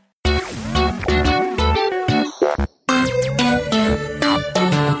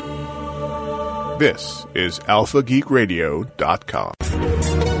This is AlphaGeekRadio.com.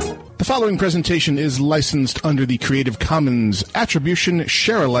 The following presentation is licensed under the Creative Commons Attribution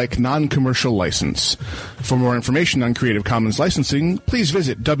Share-alike Non-Commercial License. For more information on Creative Commons licensing, please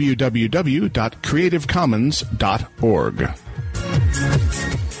visit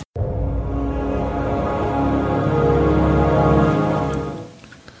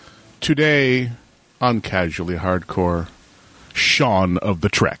Today on Casually Hardcore, Shaun of the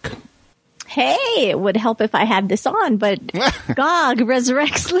Trek. Hey, it would help if I had this on, but GOG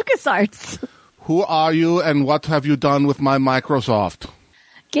resurrects LucasArts. Who are you and what have you done with my Microsoft?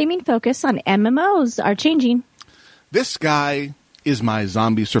 Gaming focus on MMOs are changing. This guy is my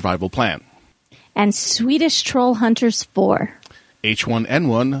zombie survival plan. And Swedish Troll Hunters 4.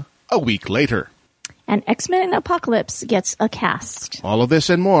 H1N1 a week later. And X-Men Apocalypse gets a cast. All of this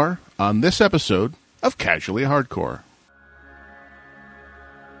and more on this episode of Casually Hardcore.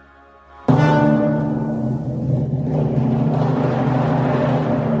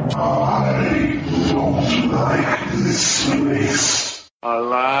 This place.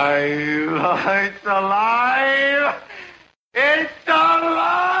 Alive! It's alive! It's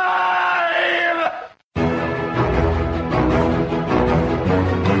alive!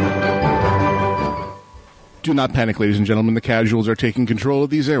 Do not panic, ladies and gentlemen. The casuals are taking control of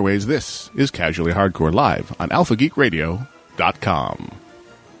these airways. This is Casually Hardcore live on AlphaGeekRadio.com.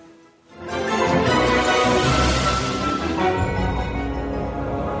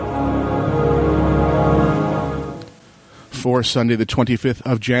 For Sunday, the 25th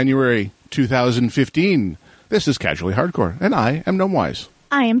of January, 2015. This is Casually Hardcore, and I am Gnomewise.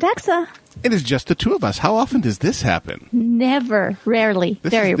 I am Dexa. It is just the two of us. How often does this happen? Never. Rarely.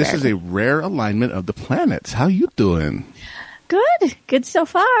 Very rarely. This is a rare alignment of the planets. How you doing? Good. Good so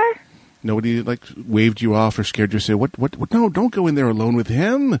far. Nobody, waved you off or scared you to say, what? No, don't go in there alone with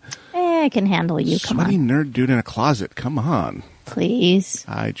him. I can handle you. Come Sweaty on. nerd dude in a closet. Come on. Please.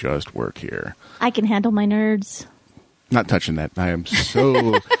 I just work here. I can handle my nerds. Not touching that. I am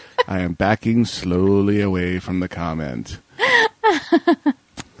so... I am backing slowly away from the comment.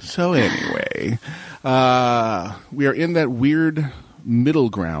 So anyway, we are in that weird middle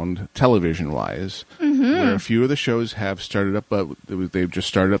ground, television-wise, where a few of the shows have started up, but they've just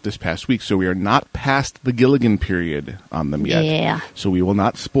started up this past week, so we are not past the Gilligan period on them yet. Yeah. So we will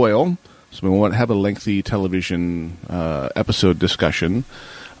not spoil, so we won't have a lengthy television episode discussion.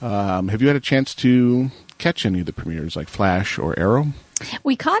 Have you had a chance to catch any of the premieres, like Flash or Arrow?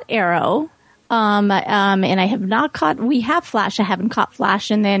 We caught Arrow, and I have not caught... We have Flash. I haven't caught Flash,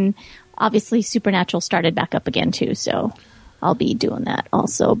 and then obviously Supernatural started back up again, too, so I'll be doing that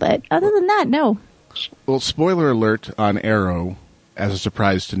also. But other than that, no. Well, spoiler alert on Arrow, as a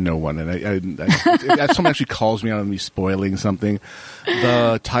surprise to no one, and someone actually calls me out on me spoiling something.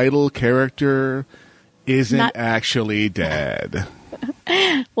 The title character isn't actually dead.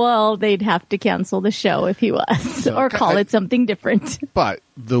 Well, they'd have to cancel the show if he was, or call it something different. But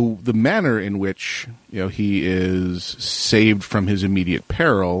the manner in which he is saved from his immediate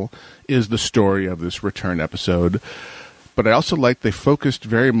peril is the story of this return episode. But I also like they focused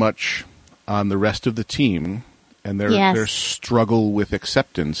very much on the rest of the team and their struggle with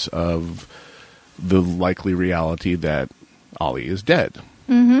acceptance of the likely reality that Ollie is dead.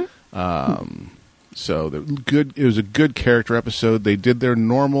 Mm-hmm. So it was a good character episode. They did their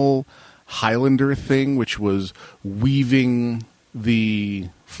normal Highlander thing, which was weaving the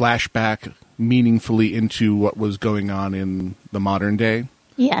flashback meaningfully into what was going on in the modern day.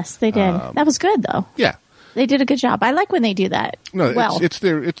 Yes, they did. That was good, though. Yeah. They did a good job. I like when they do that. No, it's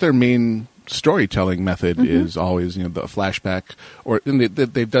their main storytelling method is always the flashback,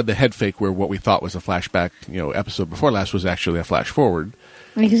 they've done the head fake where what we thought was a flashback episode before last was actually a flash forward.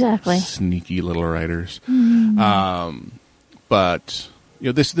 Exactly. Sneaky little writers. But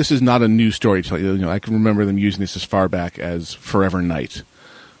this is not a new storytelling. I can remember them using this as far back as Forever Night,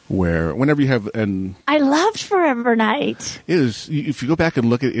 where whenever you have I loved Forever Night. It is, if you go back and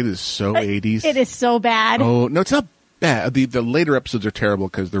look at it, it is so 80s. It is so bad. Oh no, it's not bad. The later episodes are terrible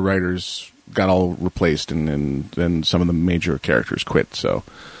because the writers got all replaced and some of the major characters quit. So,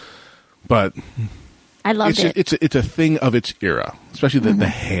 but I loved it. It's a thing of its era, especially the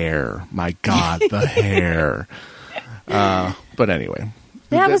hair. My God, the hair. But anyway,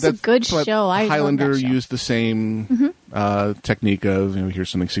 that was a good show. Highlander loved that show. used the same technique of here's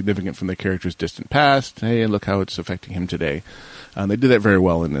something significant from the character's distant past. Hey, and look how it's affecting him today. They did that very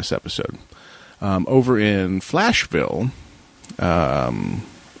well in this episode. Over in Flashville,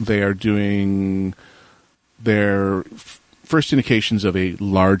 they are doing their first indications of a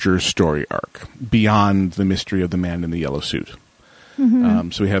larger story arc beyond the mystery of the man in the yellow suit.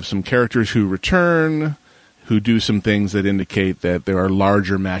 So we have some characters who return, who do some things that indicate that there are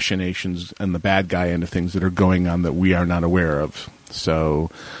larger machinations and the bad guy end of things that are going on that we are not aware of. So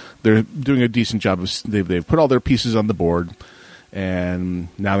they're doing a decent job of they've put all their pieces on the board, and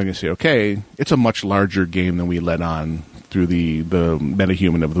now they're going to say, okay, it's a much larger game than we let on through the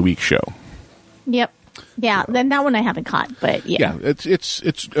MetaHuman of the Week show. Yep. Yeah, then that one I haven't caught, but yeah. Yeah,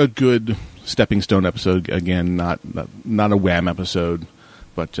 it's a good stepping stone episode. Again, not a wham episode,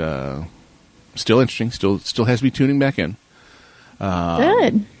 but still interesting. Still has me tuning back in.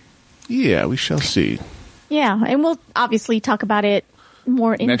 Good. Yeah, we shall see. Yeah, and we'll obviously talk about it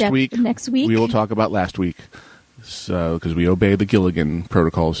more in depth next week. We will talk about last week, so because we obey the Gilligan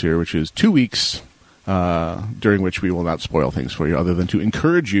protocols here, which is 2 weeks during which we will not spoil things for you, other than to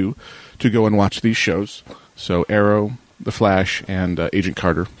encourage you to go and watch these shows. So Arrow, The Flash, and Agent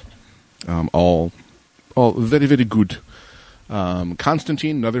Carter, all very, very good.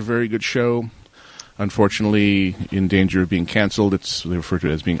 Constantine, another very good show. Unfortunately, in danger of being canceled. They refer to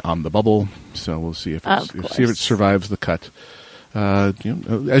it as being on the bubble. So we'll see if it survives the cut.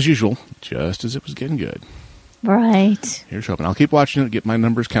 As usual, just as it was getting good. Right. Here's hoping. I'll keep watching it, get my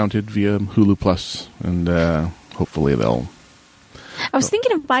numbers counted via Hulu Plus, and hopefully they'll... I was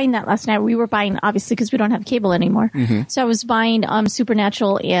thinking of buying that last night. We were buying, obviously, because we don't have cable anymore. Mm-hmm. So I was buying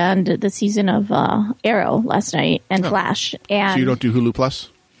Supernatural and the season of Arrow last night and Flash. And so you don't do Hulu Plus?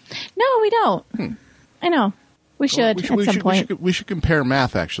 No, we don't. I know. We should at some point. We should compare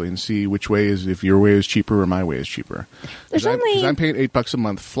math, actually, and see which way is, if your way is cheaper or my way is cheaper. Because I'm paying $8 a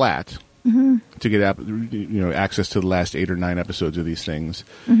month flat to get access to the last 8 or 9 episodes of these things.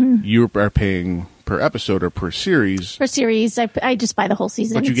 Mm-hmm. You are paying per episode or per series. Per series, I just buy the whole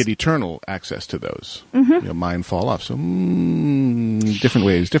season. But you get eternal access to those. Mm-hmm. Mine fall off. So different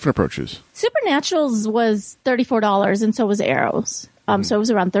ways, different approaches. Supernatural's was $34, and so was Arrow's. So it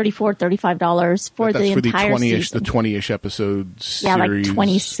was around $34, $35 for the entire season. The 20-ish episode series. Yeah, like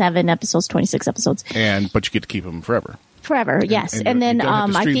 27 episodes, 26 episodes. But you get to keep them forever. Forever, yes. And then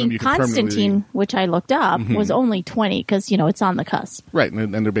I think Constantine, which I looked up, was only 20 because, it's on the cusp. Right,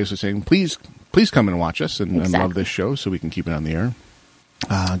 and they're basically saying, please come and watch us and love this show so we can keep it on the air.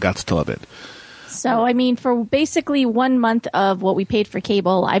 Gots to love it. So, for basically 1 month of what we paid for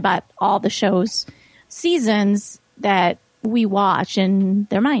cable, I bought all the show's seasons that we watch, and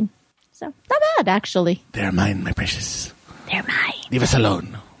they're mine. So, not bad, actually. They're mine, my precious. They're mine. Leave us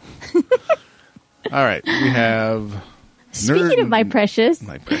alone. All right, we have... Speaking of my precious,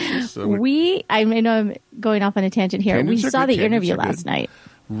 so I know I'm going off on a tangent here. We saw the interview last night.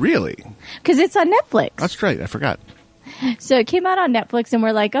 Really? Because it's on Netflix. That's right. I forgot. So it came out on Netflix, and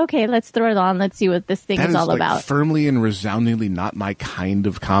we're like, okay, let's throw it on. Let's see what this thing is all about. Firmly and resoundingly not my kind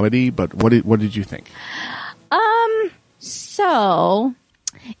of comedy, but what did you think? So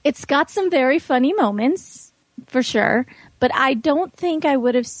it's got some very funny moments, for sure, but I don't think I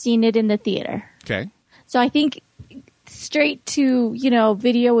would have seen it in the theater. Okay. So I think straight to,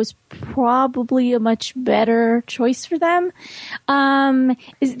 video was probably a much better choice for them.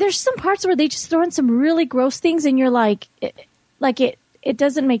 There's some parts where they just throw in some really gross things, and you're like it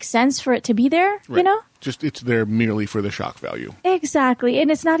doesn't make sense for it to be there, right. Just it's there merely for the shock value. Exactly. And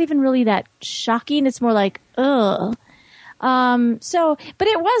it's not even really that shocking. It's more like, ugh. But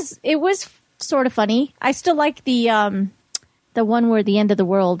it was sort of funny. I still like the one where the end of the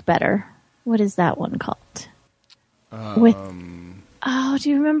world better. What is that one called? Do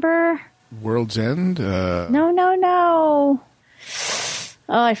you remember? World's End? No. Oh,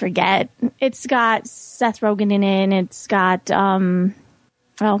 I forget. It's got Seth Rogen in it, and it's got, I'll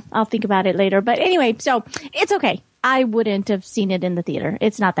think about it later. But anyway, so it's okay. I wouldn't have seen it in the theater.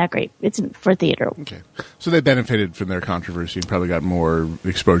 It's not that great. It's for theater. Okay. So they benefited from their controversy and probably got more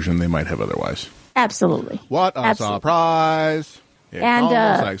exposure than they might have otherwise. Absolutely. What a surprise. It's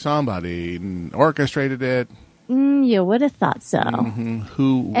almost like somebody orchestrated it. You would have thought so.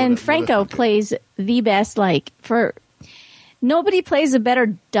 Mm-hmm. And Franco plays the best, nobody plays a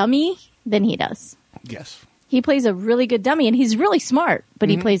better dummy than he does. Yes. He plays a really good dummy, and he's really smart, but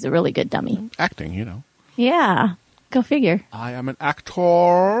he plays a really good dummy. Acting, Yeah. Go figure. I am an actor.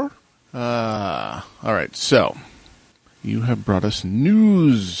 All right, so you have brought us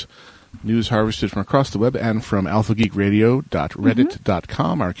news. News harvested from across the web and from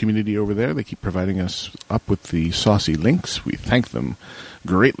alphageekradio.reddit.com, our community over there. They keep providing us up with the saucy links. We thank them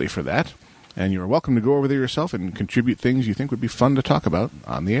greatly for that. And you're welcome to go over there yourself and contribute things you think would be fun to talk about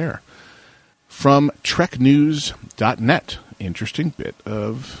on the air. From treknews.net, interesting bit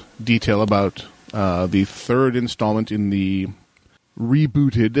of detail about the third installment in the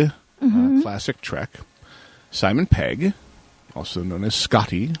rebooted classic Trek. Simon Pegg also known as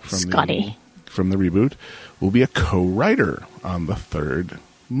Scotty Scotty. from the reboot, will be a co-writer on the third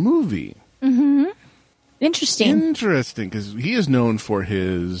movie. Interesting. Interesting, because he is known for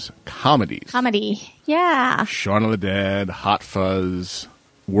his comedies. Comedy. Yeah. Shaun of the Dead, Hot Fuzz,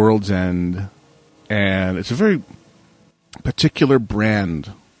 World's End, and it's a very particular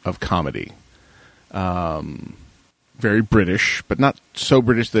brand of comedy. Very British, but not so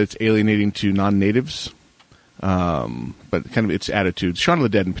British that it's alienating to non-natives, but kind of its attitudes. Shaun of the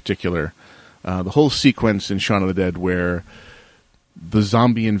Dead in particular, the whole sequence in Shaun of the Dead where the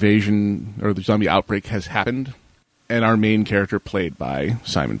zombie invasion or the zombie outbreak has happened, and our main character, played by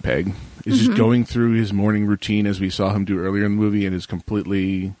Simon Pegg, is just going through his morning routine as we saw him do earlier in the movie, and is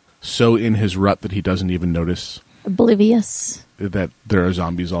completely so in his rut that he doesn't even notice Oblivious. that there are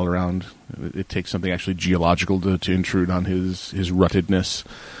zombies all around. It takes something actually geological to intrude on his ruttedness.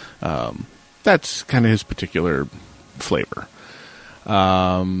 That's kind of his particular flavor. So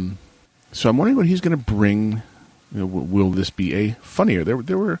I'm wondering what he's going to bring. Will this be a funnier?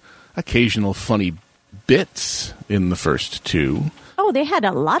 There were occasional funny bits in the first two. Oh, they had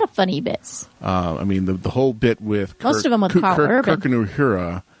a lot of funny bits. I mean, the whole bit with Most of them with Carl Urban. Kirk and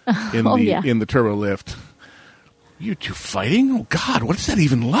Uhura in the turbo lift. You two fighting? Oh God, what is that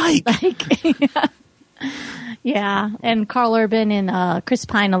even like? Yeah, and Carl Urban and Chris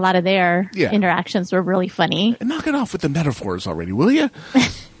Pine, a lot of their interactions were really funny. Knock it off with the metaphors already, will you?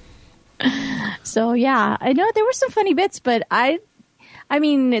 So yeah, I know there were some funny bits, but I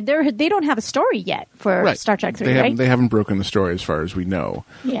mean, they don't have a story yet for Star Trek 3, right? They haven't broken the story as far as we know.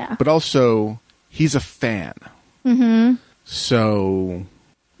 Yeah. But also, he's a fan. Mm-hmm. So,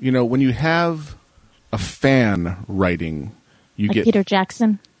 when you have a fan writing, you like get Peter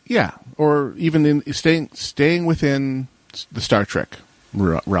Jackson. Yeah, or even in staying within the Star Trek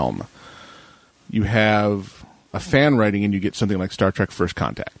realm. You have a fan writing, and you get something like Star Trek First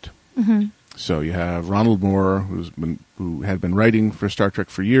Contact. Mm-hmm. So you have Ronald Moore, who had been writing for Star Trek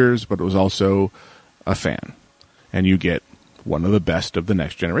for years, but was also a fan. And you get one of the best of the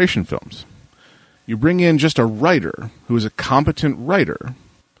Next Generation films. You bring in just a writer who is a competent writer,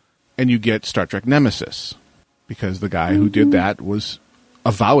 and you get Star Trek Nemesis, because the guy who did that was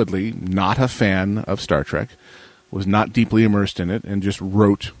avowedly not a fan of Star Trek, was not deeply immersed in it, and just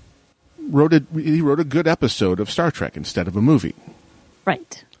wrote a good episode of Star Trek instead of a movie.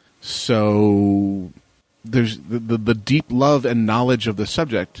 Right. So there's the deep love and knowledge of the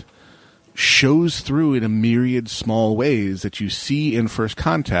subject shows through in a myriad small ways that you see in First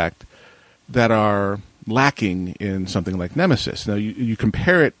Contact that are lacking in something like Nemesis. Now you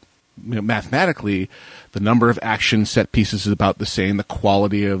compare it mathematically, the number of action set pieces is about the same. The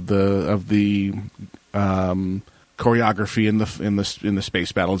quality of the choreography in the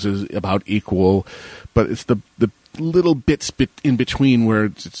space battles is about equal, but it's the little bits in between where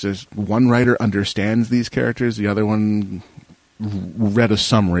it's just one writer understands these characters, the other one read a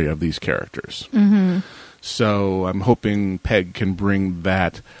summary of these characters. Mm-hmm. So I'm hoping Pegg can bring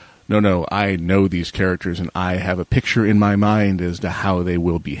that. No, I know these characters and I have a picture in my mind as to how they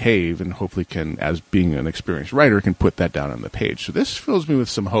will behave, and hopefully can, as being an experienced writer, can put that down on the page. So this fills me with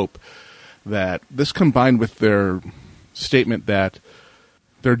some hope that this, combined with their statement that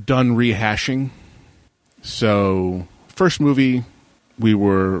they're done rehashing. So first movie, we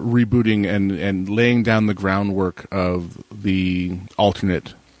were rebooting and laying down the groundwork of the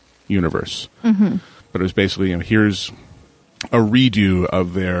alternate universe. Mm-hmm. But it was basically, here's a redo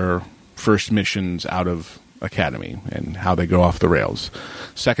of their first missions out of Academy and how they go off the rails.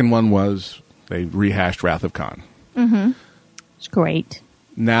 Second one was they rehashed Wrath of Khan. Mm-hmm. It's great.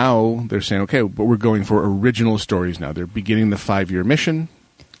 Now they're saying, okay, but we're going for original stories now. They're beginning the 5-year mission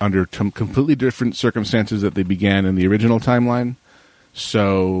under completely different circumstances that they began in the original timeline.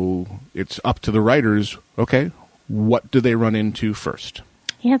 So it's up to the writers, okay, what do they run into first?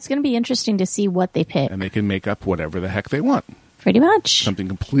 Yeah, it's going to be interesting to see what they pick. And they can make up whatever the heck they want. Pretty much. Something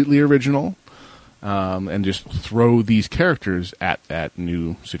completely original, and just throw these characters at that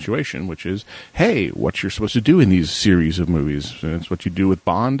new situation, which is, hey, what you're supposed to do in these series of movies. And it's what you do with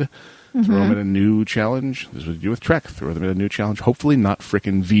Bond. Mm-hmm. Throw them in a new challenge. This is what you do with Trek. Throw them in a new challenge. Hopefully not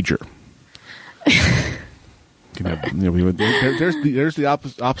frickin' V'ger. There's the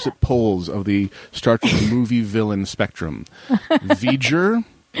opposite poles of the Star Trek movie villain spectrum. V'ger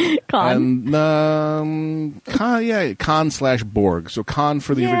Khan. And Khan/Borg. So Khan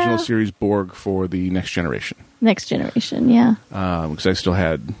for the original series, Borg for the Next Generation. Next Generation, yeah. Because I still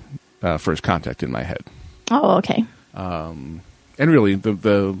had First Contact in my head. Oh, okay. And really,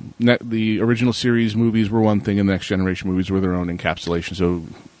 the original series movies were one thing, and the Next Generation movies were their own encapsulation. So,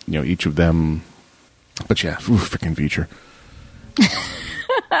 each of them. But yeah, freaking V'ger.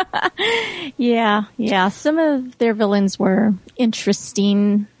 Yeah. Some of their villains were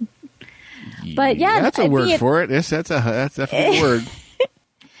interesting. But yeah, that's a word for it. Yes, that's definitely a word.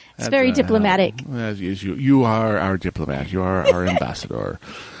 It's very diplomatic. You are our diplomat. You are our ambassador.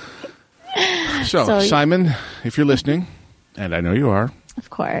 So, Simon, if you're listening, and I know you are, of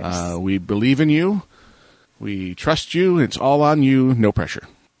course, we believe in you. We trust you. It's all on you. No pressure.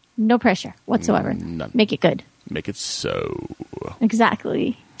 No pressure whatsoever. None. Make it good. Make it so.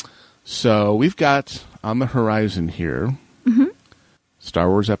 Exactly. So we've got on the horizon here Star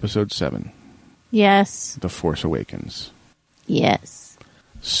Wars Episode 7. Yes. The Force Awakens. Yes.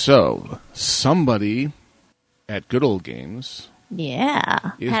 So somebody at Good Old Games...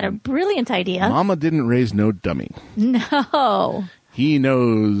 Yeah. Had a brilliant idea. Mama didn't raise no dummy. No. He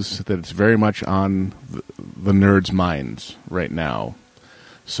knows that it's very much on the nerds' minds right now.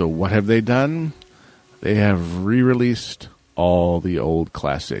 So what have they done? They have re-released all the old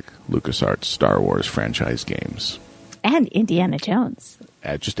classic LucasArts Star Wars franchise games. And Indiana Jones.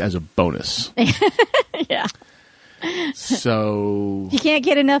 Just as a bonus. Yeah. So... If you can't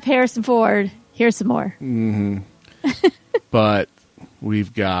get enough Harrison Ford, here's some more. Mm-hmm. But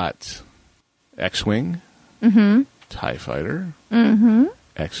we've got X-Wing, TIE Fighter,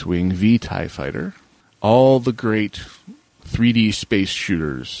 X-Wing V TIE Fighter, all the great 3D space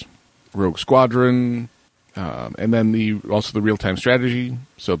shooters, Rogue Squadron, and then also the real-time strategy,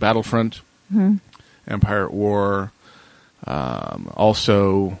 so Battlefront, Empire at War,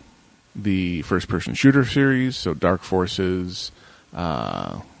 also the first-person shooter series, so Dark Forces,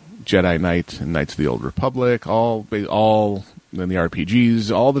 Jedi Knight and Knights of the Old Republic, all then the RPGs,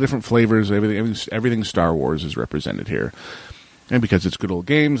 all the different flavors, everything Star Wars is represented here. And because it's Good Old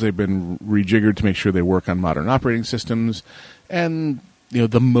Games, they've been rejiggered to make sure they work on modern operating systems. And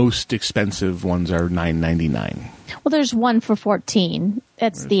the most expensive ones are $9.99. Well, there's one for $14.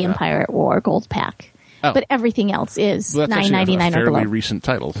 That's the Empire at War Gold Pack. Oh. But everything else is $9.99 or below. Fairly recent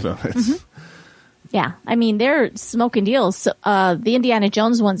title, so it's... Yeah, I mean they're smoking deals. The Indiana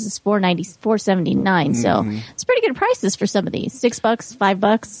Jones ones is $4.79, so it's pretty good prices for some of these. $6,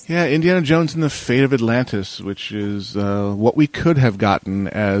 $5. Yeah, Indiana Jones and the Fate of Atlantis, which is what we could have gotten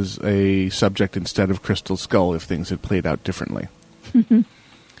as a subject instead of Crystal Skull if things had played out differently.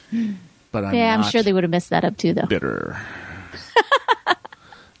 But I'm sure they would have messed that up too, though. Bitter.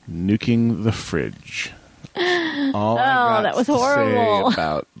 Nuking the fridge. All I got that was to horrible. say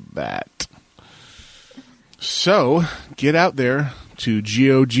about that. So, get out there to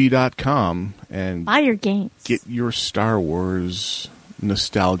GOG.com and buy your games. Get your Star Wars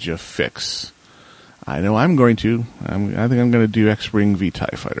nostalgia fix. I know I'm going to. I think I'm going to do X-Wing V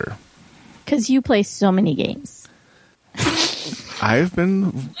TIE Fighter. Because you play so many games. I've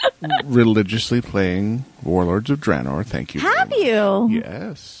been religiously playing Warlords of Draenor. Thank you. Have you?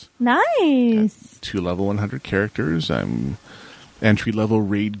 Yes. Nice. 2 level 100 characters. I'm entry-level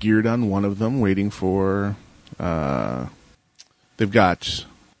raid geared on one of them, waiting for... they've got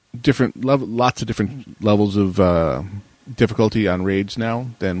lots of different levels of difficulty on raids now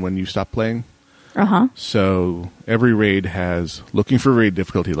than when you stop playing. So every raid has looking for raid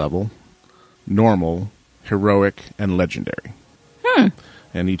difficulty level, normal, heroic, and legendary.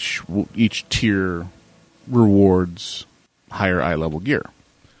 And each tier rewards higher eye level gear.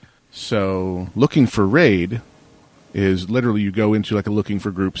 So looking for raid is literally you go into like a looking for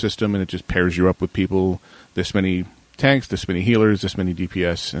group system and it just pairs you up with people, this many tanks, this many healers, this many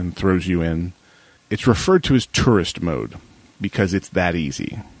DPS, and throws you in. It's referred to as tourist mode because it's that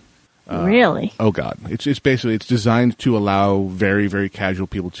easy. Really? Oh God. It's basically, it's designed to allow very, very casual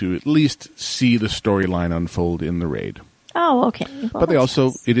people to at least see the storyline unfold in the raid. Oh, okay. Well, but they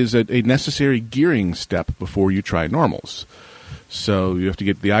also, it is a necessary gearing step before you try normals. So you have to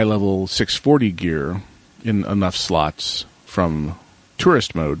get the eye level 640 gear in enough slots from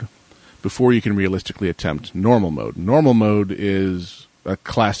tourist mode before you can realistically attempt normal mode. Normal mode is a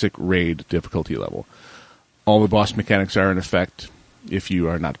classic raid difficulty level. All the boss mechanics are in effect. If you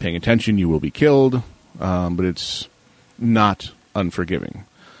are not paying attention, you will be killed, but it's not unforgiving.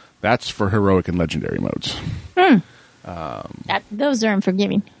 That's for heroic and legendary modes. Those are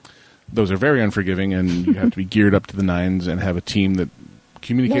unforgiving. Those are very unforgiving, and you have to be geared up to the nines and have a team that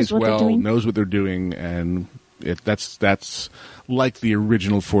communicates knows what they're doing, and that's like the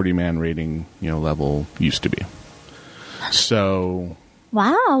original 40-man rating level used to be. So,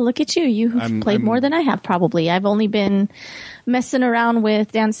 wow, look at you! You've played more than I have. Probably, I've only been messing around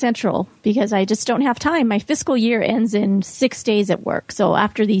with Dance Central because I just don't have time. My fiscal year ends in 6 days at work, so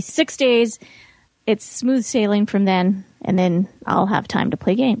after these 6 days, it's smooth sailing from then, and then I'll have time to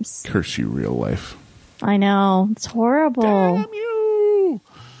play games. Curse you, real life. I know. It's horrible. Damn you!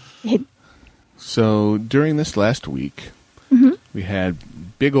 So during this last week, we had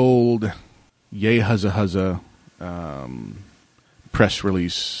big old yay huzza huzza press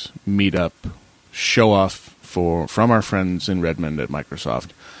release, meetup, show off from our friends in Redmond at Microsoft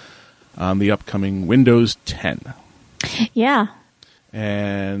on the upcoming Windows 10. Yeah.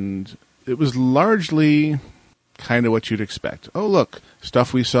 And it was largely kind of what you'd expect. Oh, look,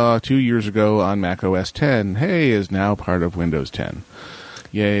 stuff we saw 2 years ago on Mac OS 10, hey, is now part of Windows 10.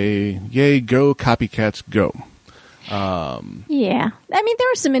 Yay, go, copycats, go. Yeah. I mean, there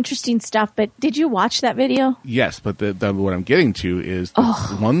was some interesting stuff, but did you watch that video? Yes, but what I'm getting to is the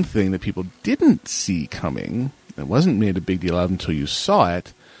one thing that people didn't see coming, that wasn't made a big deal out until you saw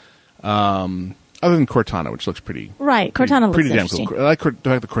it, other than Cortana, which looks pretty... Right, Cortana looks pretty damn interesting. cool. I like the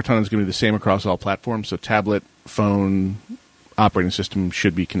fact that Cortana is going to be the same across all platforms, so tablet, phone, operating system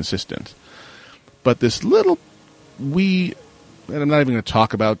should be consistent. But this little and I'm not even going to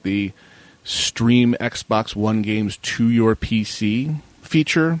talk about the stream Xbox One games to your PC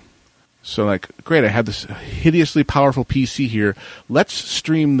feature. So, like, great, I have this hideously powerful PC here. Let's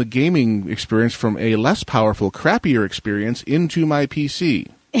stream the gaming experience from a less powerful, crappier experience into my PC.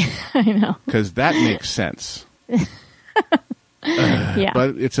 I know. Because that makes sense. Yeah.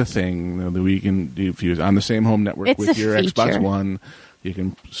 But it's a thing that we can do if you're on the same home network It's with a your feature. Xbox One. You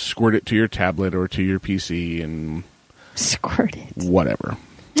can squirt it to your tablet or to your PC and Squirt it. whatever.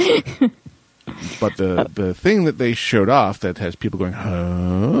 But the thing that they showed off that has people going,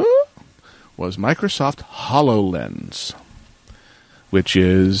 huh? Was Microsoft HoloLens, which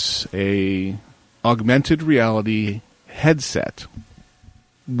is a augmented reality headset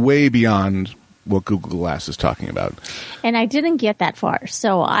way beyond what Google Glass is talking about. And I didn't get that far.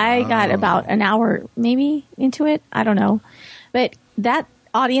 So I got about an hour maybe into it. I don't know. But that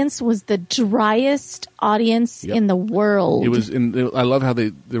audience was the driest audience in the world. It was I love how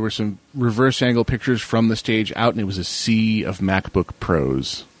there were some reverse angle pictures from the stage out, and it was a sea of MacBook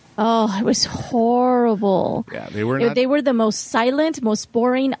Pros. Oh, it was horrible. Yeah, they were They were the most silent, most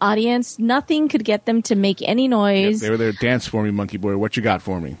boring audience. Nothing could get them to make any noise. They were there, dance for me, monkey boy. What you got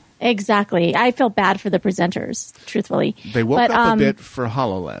for me? Exactly. I felt bad for the presenters, truthfully. They woke up a bit for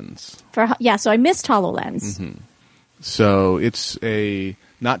HoloLens. So I missed HoloLens. Mm-hmm. So it's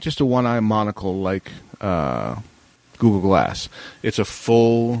not just a one-eye monocle like Google Glass. It's a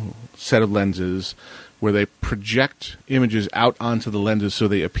full set of lenses where they project images out onto the lenses so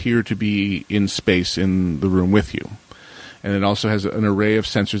they appear to be in space in the room with you. And it also has an array of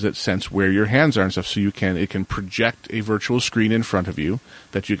sensors that sense where your hands are and stuff, so it can project a virtual screen in front of you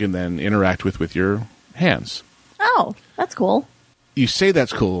that you can then interact with your hands. Oh, that's cool. You say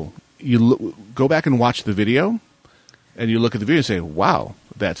that's cool. You go back and watch the video, and you look at the video and say, wow,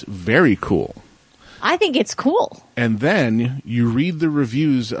 that's very cool. I think it's cool. And then you read the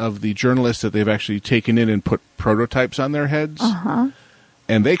reviews of the journalists that they've actually taken in and put prototypes on their heads. Uh-huh.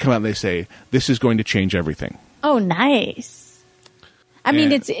 And they come out and they say, this is going to change everything. Oh, nice. I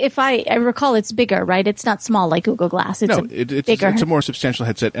mean, if I recall, it's bigger, right? It's not small like Google Glass. It's bigger. It's a more substantial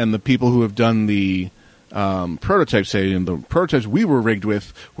headset. And the people who have done the prototypes say, and the prototypes we were rigged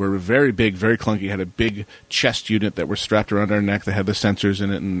with were very big, very clunky, had a big chest unit that were strapped around our neck that had the sensors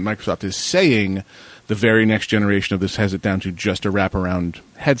in it. And Microsoft is saying the very next generation of this has it down to just a wraparound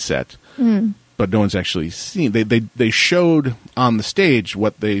headset. But no one's actually seen. They showed on the stage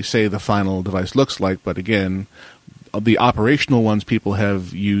what they say the final device looks like, but again, the operational ones people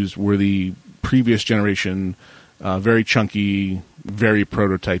have used were the previous generation, very chunky, very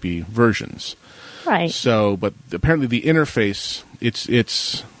prototypey versions. Right. So, but apparently the interface,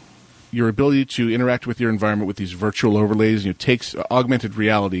 it's your ability to interact with your environment with these virtual overlays, takes augmented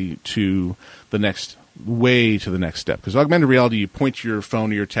reality to the next step. Because augmented reality, you point your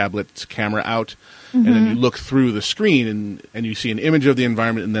phone or your tablet's camera out, and then you look through the screen, and you see an image of the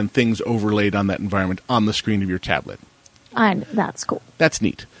environment, and then things overlaid on that environment on the screen of your tablet. And that's cool. That's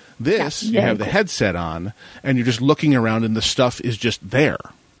neat. This, you have the headset on, and you're just looking around, and the stuff is just there.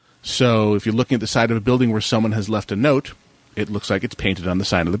 So if you're looking at the side of a building where someone has left a note, it looks like it's painted on the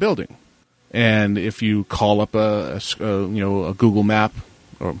side of the building. And if you call up a Google map,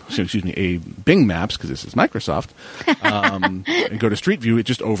 or excuse me, a Bing Maps, because this is Microsoft, and go to Street View, it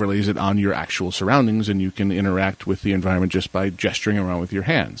just overlays it on your actual surroundings, and you can interact with the environment just by gesturing around with your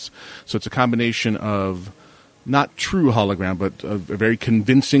hands. So it's a combination of not true hologram, but a very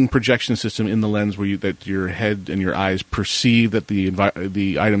convincing projection system in the lens where that your head and your eyes perceive that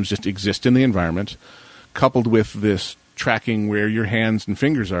the items just exist in the environment, coupled with this tracking where your hands and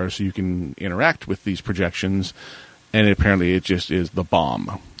fingers are so you can interact with these projections. And apparently it just is the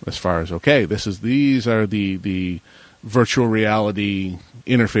bomb. as far as, okay, these are the virtual reality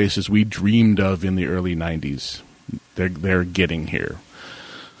interfaces we dreamed of in the early 90s. They're getting here.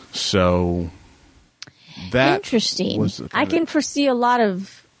 So that interesting. I can foresee a lot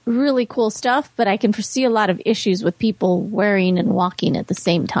of really cool stuff, but I can foresee a lot of issues with people wearing and walking at the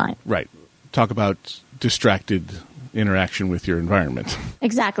same time. Right. Talk about distracted interaction with your environment.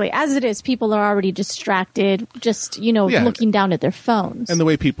 Exactly. As it is, people are already distracted, just, looking down at their phones. And the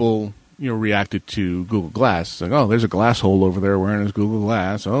way people, reacted to Google Glass. Like, oh, there's a glass hole over there wearing his Google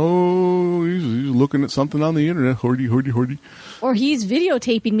Glass. Oh, he's looking at something on the internet. Hoardy. Or he's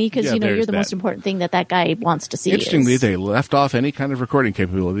videotaping me because, you're the most important thing that guy wants to see. Interestingly, they left off any kind of recording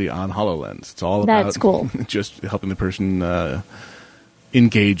capability on HoloLens. It's all about That's cool. just helping the person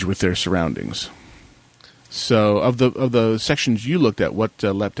engage with their surroundings. So, of the sections you looked at, what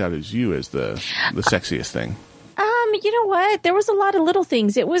leapt out as you as the sexiest thing? You know what? There was a lot of little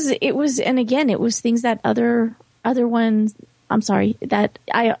things. It was, and again, it was things that other ones. I'm sorry, that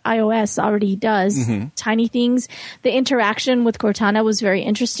iOS already does. Mm-hmm. Tiny things. The interaction with Cortana was very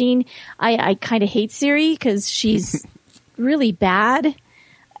interesting. I kind of hate Siri because she's really bad.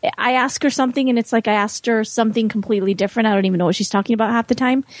 I ask her something, and it's like I asked her something completely different. I don't even know what she's talking about half the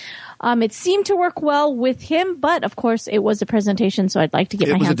time. It seemed to work well with him, but of course, it was a presentation, so I'd like to get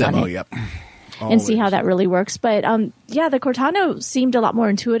my hands on it. Yep. And see how that really works. But the Cortana seemed a lot more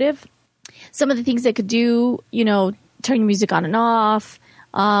intuitive. Some of the things it could do, turning music on and off.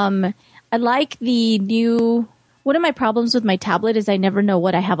 I like the new. One of my problems with my tablet is I never know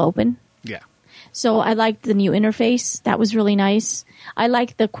what I have open. Yeah. So I liked the new interface. That was really nice. I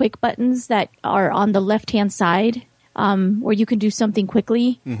like the quick buttons that are on the left-hand side, where you can do something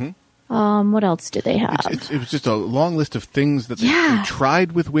quickly. Mm-hmm. What else did they have? It was just a long list of things that they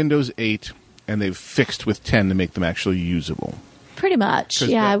tried with Windows 8 and they've fixed with 10 to make them actually usable. Pretty much.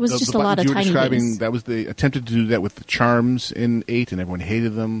 Yeah, it was just a lot of tiny things. That was they attempted to do that with the charms in 8, and everyone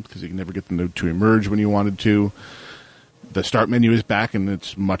hated them because you could never get them to emerge when you wanted to. The start menu is back, and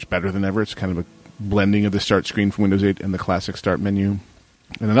it's much better than ever. It's kind of a blending of the start screen from Windows 8 and the classic start menu.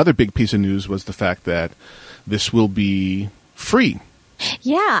 And another big piece of news was the fact that this will be free.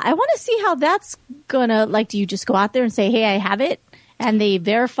 Yeah, I want to see how that's going to, do you just go out there and say, hey, I have it? And they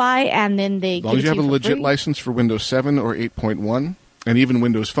verify, and then they as long as you have a legit license for Windows 7 or 8.1, and even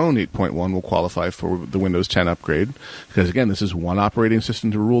Windows Phone 8.1 will qualify for the Windows 10 upgrade, because, again, this is one operating system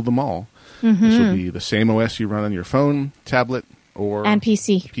to rule them all. Mm-hmm. This will be the same OS you run on your phone, tablet, or and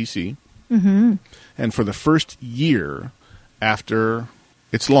PC. Mm-hmm. And for the first year after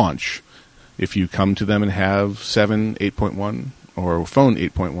its launch, if you come to them and have 7, 8.1, or Phone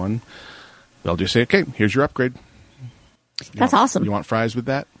 8.1, they'll just say, okay, here's your upgrade. That's awesome. You want fries with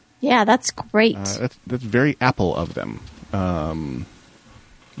that? Yeah, that's great. That's very Apple of them.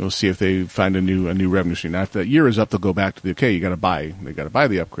 We'll see if they find a new revenue stream. Now, if that year is up, they'll go back to they got to buy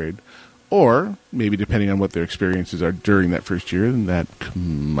the upgrade, or maybe depending on what their experiences are during that first year, then that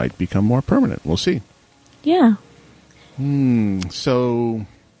might become more permanent. We'll see. Yeah. So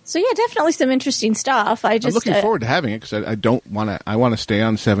yeah, definitely some interesting stuff. I'm looking forward to having it because I want to stay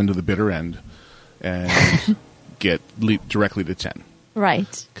on 7 to the bitter end and leap directly to 10.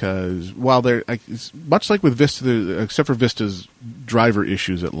 Right. Because while they're much like with Vista, except for Vista's driver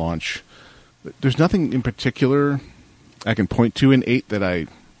issues at launch, there's nothing in particular I can point to in 8 that I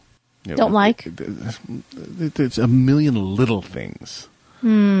don't like. It's a million little things.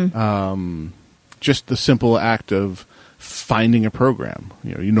 Just the simple act of finding a program.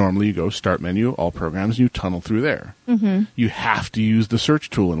 You normally go start menu, all programs, and you tunnel through there. Mm-hmm. You have to use the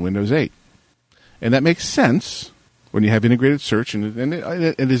search tool in Windows 8. And that makes sense when you have integrated search, and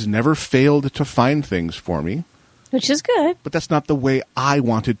it has never failed to find things for me. Which is good. But that's not the way I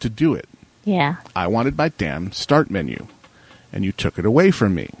wanted to do it. Yeah. I wanted my damn start menu, and you took it away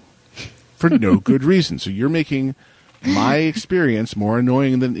from me for no good reason. So you're making my experience more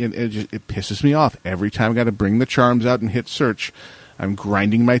annoying than it pisses me off. Every time I got to bring the charms out and hit search, I'm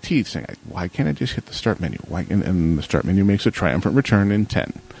grinding my teeth saying, why can't I just hit the start menu? Why? And the start menu makes a triumphant return in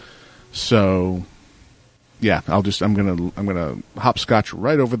 10. So, yeah, I'm gonna hopscotch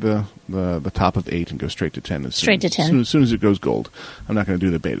right over the top of 8 and go straight to 10. As soon as it goes gold. I'm not gonna do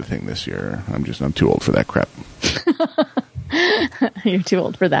the beta thing this year. I'm too old for that crap. You're too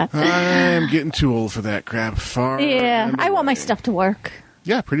old for that. I'm getting too old for that crap. Yeah, I want my stuff to work.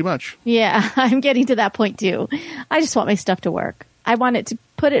 Yeah, pretty much. Yeah, I'm getting to that point too. I just want my stuff to work. I want it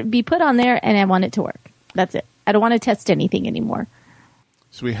to be put on there, and I want it to work. That's it. I don't want to test anything anymore.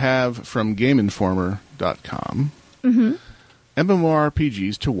 So we have from GameInformer.com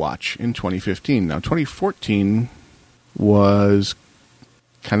MMORPGs to watch in 2015. Now, 2014 was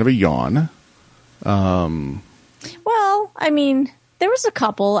kind of a yawn. Well, I mean, there was a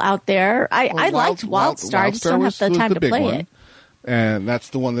couple out there. I liked WildStar. I just don't have the time to play it. And that's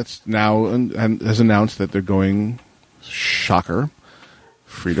the one that's now and has announced that they're going, shocker,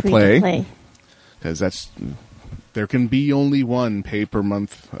 free to play. Because there can be only one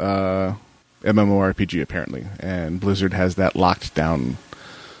pay-per-month MMORPG, apparently. And Blizzard has that locked down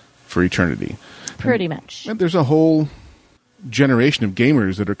for eternity. Pretty much. And there's a whole generation of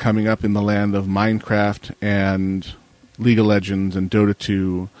gamers that are coming up in the land of Minecraft and League of Legends and Dota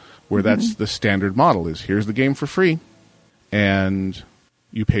 2, where that's the standard model is here's the game for free, and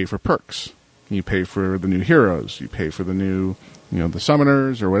you pay for perks. You pay for the new heroes. You pay for the new, the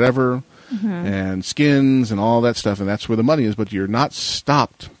summoners or whatever, and skins and all that stuff, and that's where the money is, but you're not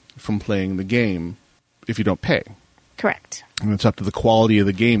stopped from playing the game if you don't pay. Correct. And it's up to the quality of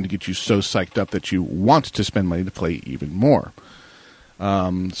the game to get you so psyched up that you want to spend money to play even more.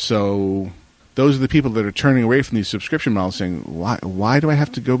 So those are the people that are turning away from these subscription models saying, why do I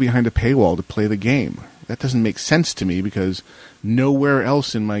have to go behind a paywall to play the game? That doesn't make sense to me because nowhere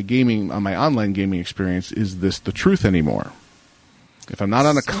else in my online gaming experience is this the truth anymore. If I'm not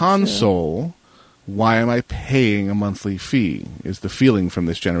on a console, why am I paying a monthly fee is the feeling from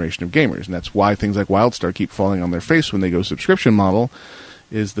this generation of gamers. And that's why things like WildStar keep falling on their face when they go subscription model,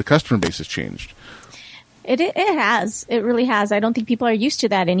 is the customer base has changed. It has. It really has. I don't think people are used to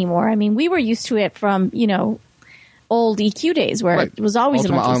that anymore. I mean, we were used to it from, old EQ days where it was always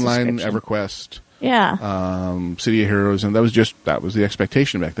Ultima a monthly Online, subscription. EverQuest. Yeah. City of Heroes, and that was the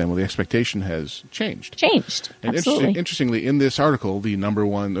expectation back then. Well, the expectation has changed. And absolutely. Interestingly, in this article,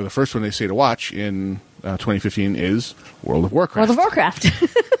 the first one they say to watch in 2015 is World of Warcraft. World of Warcraft.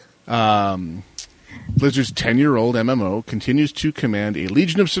 Blizzard's 10-year-old MMO continues to command a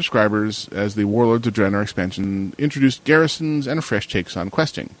legion of subscribers as the Warlords of Draenor expansion introduced garrisons and fresh takes on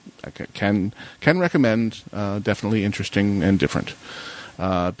questing. I can recommend, definitely interesting and different.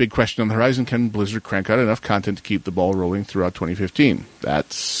 Big question on the horizon, can Blizzard crank out enough content to keep the ball rolling throughout 2015?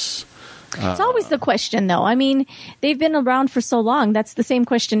 It's always the question, though. I mean, they've been around for so long. That's the same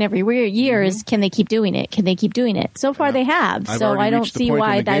question every year is, can they keep doing it? Can they keep doing it? So far they have. So I don't see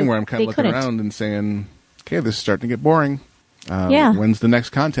why they where I'm kind of looking around and saying, okay, this is starting to get boring. When's the next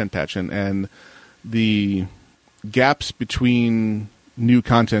content patch? And the gaps between new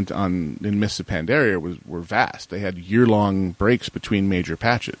content in Mists of Pandaria were vast. They had year-long breaks between major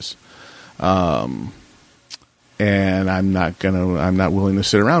patches. And I'm not willing to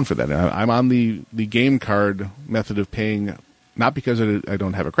sit around for that. I'm on the game card method of paying, not because I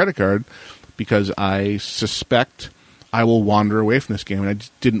don't have a credit card, because I suspect I will wander away from this game, and I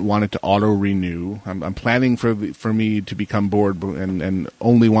just didn't want it to auto-renew. I'm planning for me to become bored and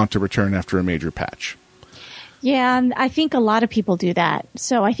only want to return after a major patch. Yeah, and I think a lot of people do that.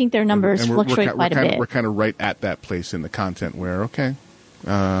 So I think their numbers fluctuate quite a bit. We're kind of right at that place in the content where, okay,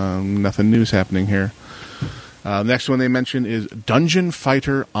 nothing new's happening here. Next one they mention is Dungeon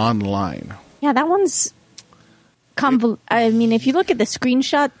Fighter Online. Yeah, that one's I mean, if you look at the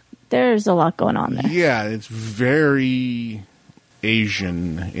screenshot, there's a lot going on there. Yeah, it's very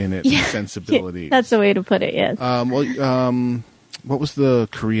Asian in its sensibility. That's the way to put it, yes. What was the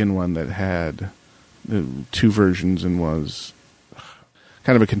Korean one that had two versions and was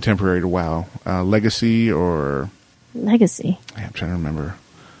kind of a contemporary to WoW? Legacy or... Legacy. I'm trying to remember.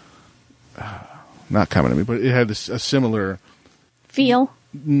 Not coming to me, but it had a similar... feel?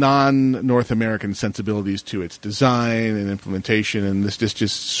 Non-North American sensibilities to its design and implementation, and this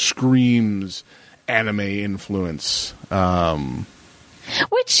just screams anime influence.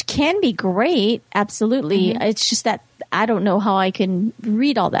 Which can be great, absolutely. It's just that I don't know how I can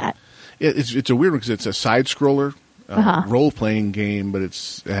read all that. It's a weird one because it's a side-scroller role-playing game, but it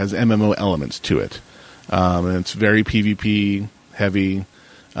has MMO elements to it. And it's very PvP heavy.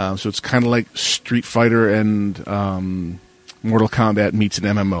 So it's kind of like Street Fighter and Mortal Kombat meets an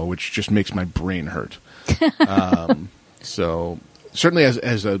MMO, which just makes my brain hurt. So certainly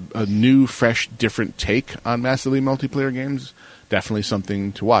as a new, fresh, different take on massively multiplayer games, definitely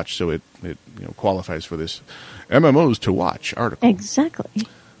something to watch. So it qualifies for this MMOs to watch article. Exactly.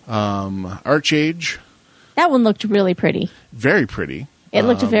 Archage. That one looked really pretty. Very pretty. It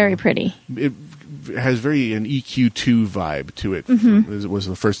looked very pretty. It has an EQ2 vibe to it. It was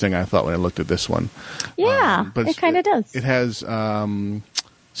the first thing I thought when I looked at this one. Yeah, but it kind of does. It has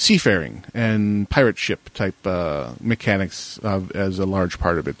seafaring and pirate ship type mechanics as a large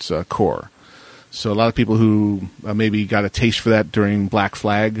part of its core. So a lot of people who maybe got a taste for that during Black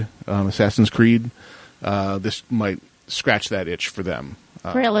Flag, Assassin's Creed, this might scratch that itch for them.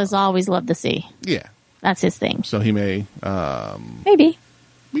 Krill has always loved the sea. Yeah. That's his thing. So he may... Maybe.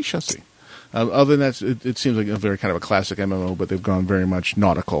 we shall see. Other than that, it seems like a very kind of a classic MMO, but they've gone very much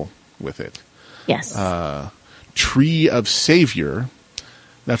nautical with it. Yes. Tree of Savior.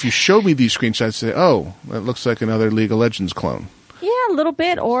 Now, if you showed me these screenshots, I'd say, oh, that looks like another League of Legends clone. Yeah, a little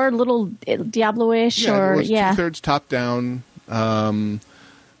bit, or a little Diablo-ish, or it's 2/3 top down. And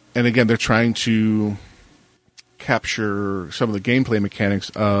again, they're trying to capture some of the gameplay mechanics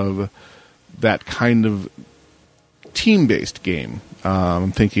of that kind of team-based game.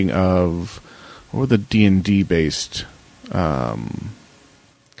 I'm thinking of what were the D&D based. God,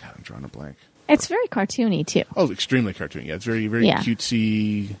 I'm drawing a blank. It's very cartoony too. Oh, extremely cartoony. Yeah, it's very, very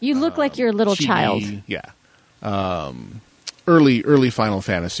cutesy. You look like you're a little chibi, child. Yeah. Early Final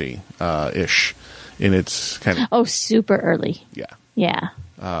Fantasy ish in its kind of. Oh, super early. Yeah. Yeah.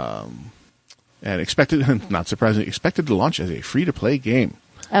 And expected, not surprisingly, expected to launch as a free-to-play game.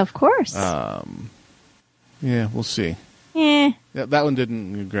 Of course. Yeah, we'll see. Yeah, that one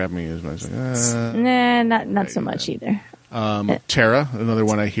didn't grab me as much. nah, not so much either. Terra, another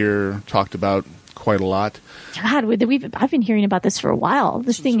one I hear talked about quite a lot. God, I've been hearing about this for a while.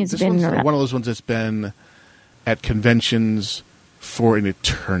 This thing has been around. One of those ones that's been at conventions for an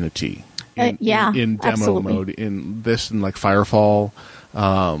eternity. In demo absolutely. mode, in this and like Firefall.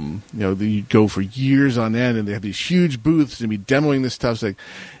 You go for years on end, and they have these huge booths and be demoing this stuff. It's like,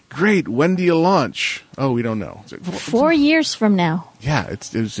 great, when do you launch? Oh, we don't know. It's like, 4 years from now. Yeah,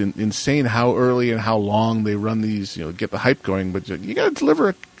 it's insane how early and how long they run these. Get the hype going, but you got to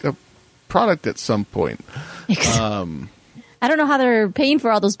deliver a product at some point. I don't know how they're paying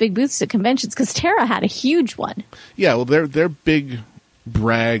for all those big booths at conventions because Terra had a huge one. Yeah, well, their big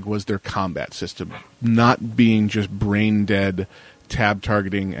brag was their combat system, not being just brain dead tab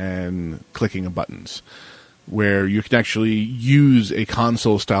targeting and clicking of buttons, where you can actually use a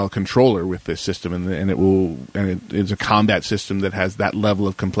console style controller with this system, and it's a combat system that has that level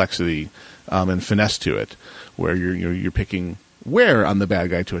of complexity and finesse to it, where you're picking where on the bad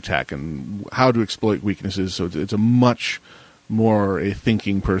guy to attack and how to exploit weaknesses. So it's a much more a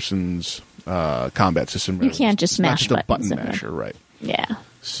thinking person's combat system. You can't just smash buttons. Not just a button buttons masher, right? Yeah.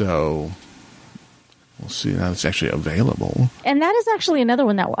 So we'll see. Now it's actually available. And that is actually another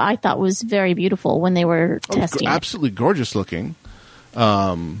one that I thought was very beautiful when they were testing it. Absolutely gorgeous looking.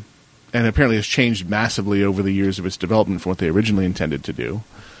 And apparently has changed massively over the years of its development from what they originally intended to do.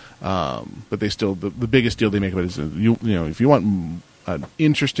 But they still, the biggest deal they make of it is, if you want an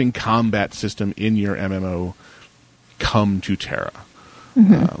interesting combat system in your MMO, come to Terra.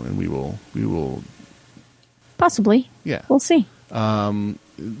 Mm-hmm. And we will possibly. Yeah. We'll see. The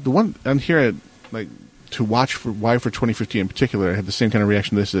one I'm here at, to watch for WoW for 2015 in particular, I had the same kind of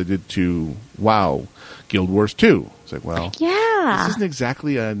reaction to this as I did to WoW Guild Wars 2. It's like, well, yeah, this isn't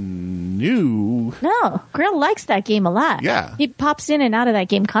exactly a new. No, Grill likes that game a lot. Yeah, he pops in and out of that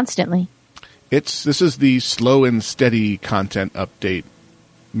game constantly. This is the slow and steady content update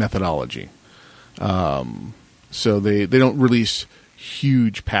methodology. So they don't release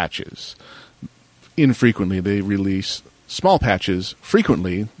huge patches infrequently. They release small patches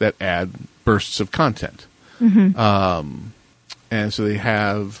frequently that add bursts of content. Mm-hmm. And so they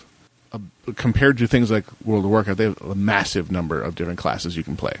have, compared to things like World of Warcraft, they have a massive number of different classes you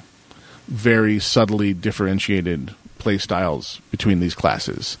can play. Very subtly differentiated play styles between these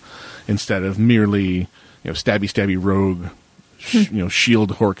classes, instead of merely stabby rogue,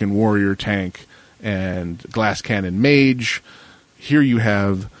 shield hork and warrior tank, and glass cannon mage. Here you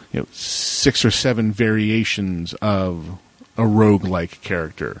have 6 or 7 variations of a rogue-like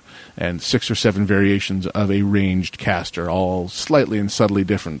character and 6 or 7 variations of a ranged caster, all slightly and subtly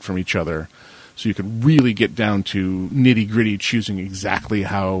different from each other. So you can really get down to nitty-gritty, choosing exactly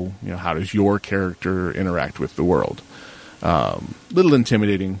how does your character interact with the world. Little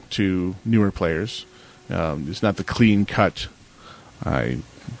intimidating to newer players. It's not the clean-cut, I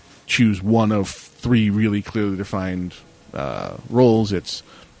choose one of 3 really clearly defined roles. It's,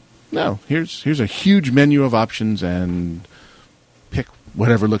 no, here's a huge menu of options and pick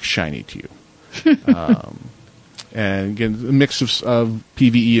whatever looks shiny to you. And again, a mix of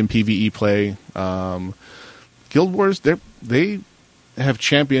PvE and PvE play. Guild Wars, they have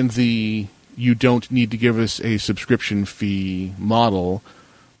championed the you don't need to give us a subscription fee model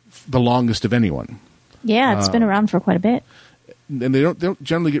the longest of anyone. Yeah, it's been around for quite a bit. And they don't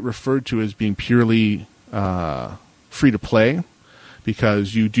generally get referred to as being purely free to play,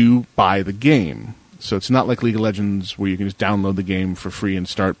 because you do buy the game. So it's not like League of Legends where you can just download the game for free and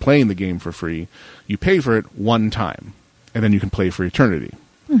start playing the game for free. You pay for it one time, and then you can play for eternity.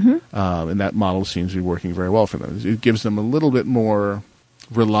 Mm-hmm. And that model seems to be working very well for them. It gives them a little bit more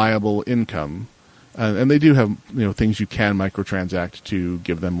reliable income, And they do have things you can microtransact to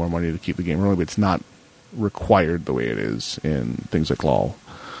give them more money to keep the game rolling, but it's not required the way it is in things like LOL.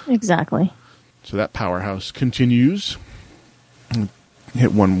 Exactly. So that powerhouse continues.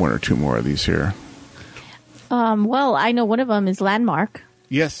 Hit one or two more of these here. Well, I know one of them is Landmark.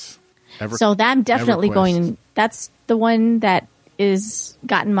 Yes. So I'm definitely EverQuest. going. That's the one that is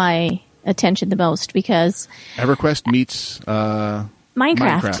gotten my attention the most because EverQuest meets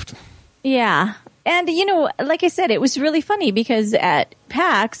Minecraft. Yeah. And, like I said, it was really funny because at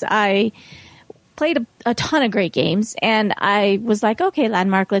PAX, I played a ton of great games and I was like, okay,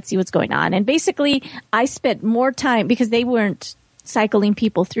 Landmark, let's see what's going on. And basically, I spent more time because they weren't cycling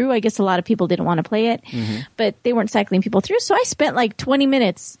people through. I guess a lot of people didn't want to play it, but they weren't cycling people through. So I spent like 20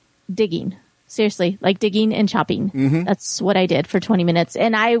 minutes digging. Seriously, like digging and chopping. That's what I did for 20 minutes.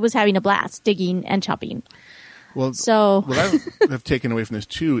 And I was having a blast digging and chopping. Well, so what I have taken away from this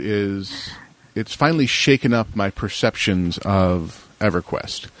too is it's finally shaken up my perceptions of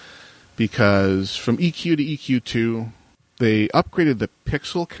EverQuest, because from EQ to EQ2, they upgraded the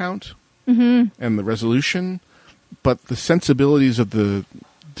pixel count and the resolution, but the sensibilities of the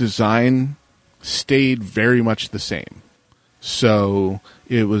design stayed very much the same. So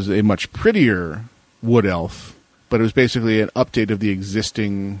it was a much prettier Wood Elf, but it was basically an update of the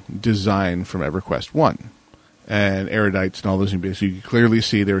existing design from EverQuest 1. And Erudites and all those things. So you can clearly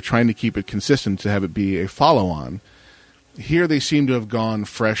see they were trying to keep it consistent to have it be a follow-on. Here they seem to have gone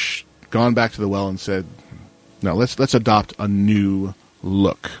back to the well and said, no, let's adopt a new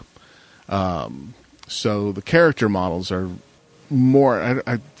look. So the character models are more,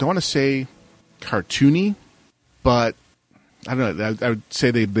 I don't want to say cartoony, but I don't know. I would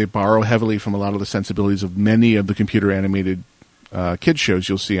say they borrow heavily from a lot of the sensibilities of many of the computer animated kid shows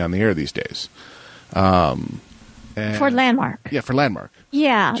you'll see on the air these days. For Landmark. Yeah, for Landmark.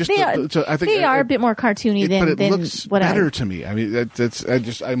 Yeah, I think they are a bit more cartoony but it than looks what better to me. I mean,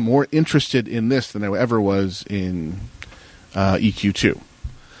 I'm more interested in this than I ever was in EQ2.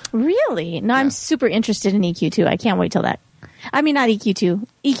 Really? No, Yeah. I'm super interested in EQ2. I can't wait till that. I mean, not EQ2.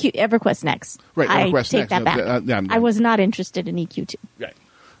 EverQuest Next. Right, EverQuest I take Next. that back. I was not interested in EQ2. Right.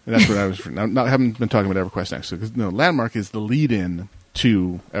 And that's what I was. I haven't been talking about EverQuest Next because Landmark is the lead-in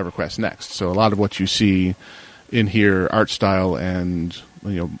to EverQuest Next. So a lot of what you see in here, art style and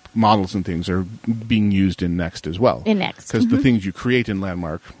models and things, are being used in Next as well. In Next, because the things you create in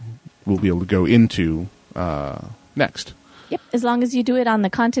Landmark will be able to go into Next. Yep. As long as you do it on the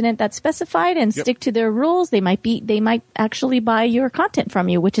continent that's specified and stick to their rules, they might actually buy your content from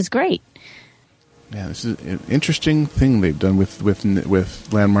you, which is great. Yeah, this is an interesting thing they've done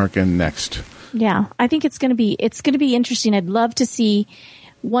with Landmark and Next. Yeah, I think it's going to be interesting. I'd love to see,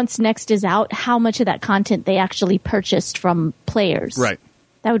 once Next is out, how much of that content they actually purchased from players. Right.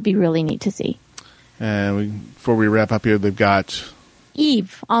 That would be really neat to see. And before we wrap up here, they've got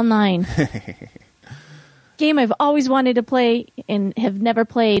EVE Online. Game I've always wanted to play and have never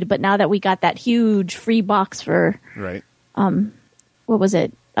played, but now that we got that huge free box for right, what was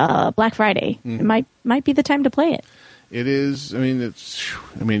it? Black Friday. It might be the time to play it. It is. I mean,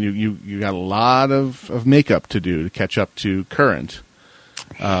 you got a lot of makeup to do to catch up to current.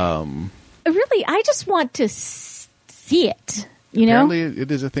 Really, I just want to see it. Apparently, it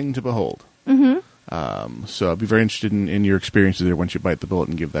is a thing to behold. So I'd be very interested in your experiences there once you bite the bullet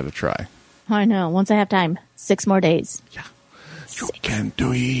and give that a try. I know. Once I have time, 6 more days. Yeah, you can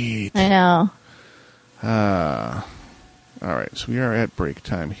do it. I know. All right, so we are at break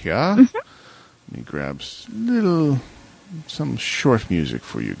time here. Let me grab some short music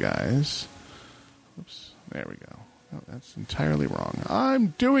for you guys. Oops, there we go. Oh, that's entirely wrong. I'm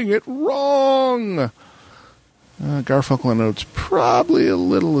doing it wrong! Garfunkel and Oates, probably a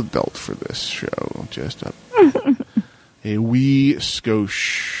little adult for this show. Just a wee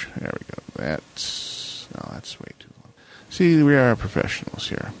skosh. There we go. That's way too long. See, we are professionals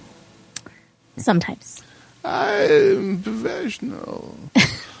here. Sometimes. I'm professional.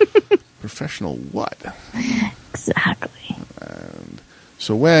 Professional what? Exactly. And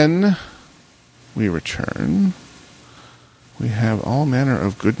so when we return, we have all manner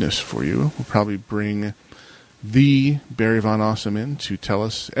of goodness for you. We'll probably bring the Barry Von Awesome in to tell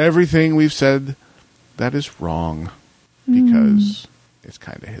us everything we've said that is wrong, because it's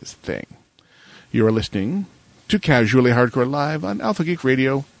kind of his thing. You are listening to Casually Hardcore Live on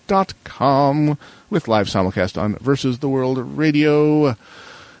AlphaGeekRadio.com with live simulcast on Versus the World Radio.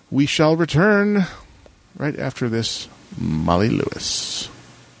 We shall return right after this Molly Lewis.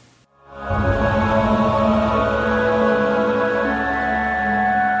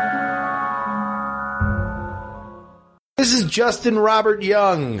 This is Justin Robert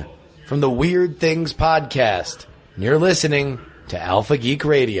Young from the Weird Things Podcast. And you're listening to Alpha Geek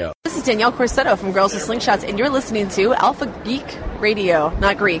Radio. This is Danielle Corsetto from Girls with Slingshots, and you're listening to Alpha Geek Radio.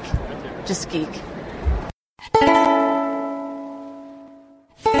 Not Greek, just geek.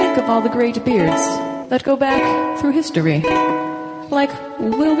 Think of all the great beards that go back through history, like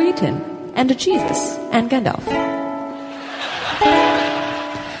Will Wheaton and Jesus and Gandalf.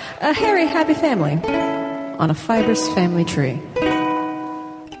 A hairy, happy family on a fibrous family tree.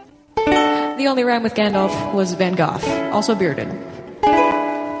 The only rhyme with Gandalf was Van Gogh, also bearded.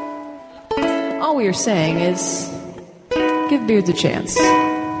 All we are saying is, give beards a chance.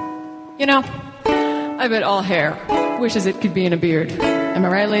 You know, I bet all hair wishes it could be in a beard. Am I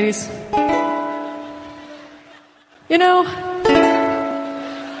right, ladies? You know,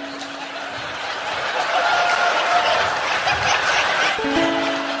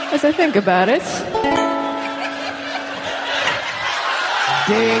 as I think about it,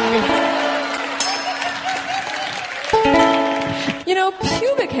 Ding! you know,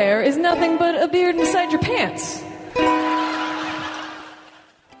 pubic hair is nothing but a beard inside your pants.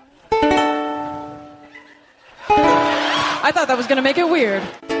 I thought that was going to make it weird.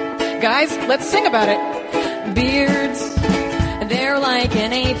 Guys, let's sing about it. Beards, they're like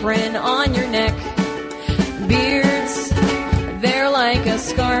an apron on your neck. Beards, they're like a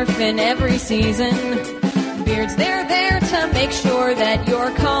scarf in every season. Beards, they're there to make sure that your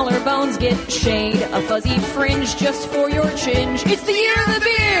collarbones get shade. A fuzzy fringe just for your chinge. It's the year of the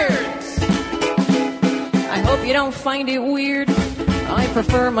beards! I hope you don't find it weird. I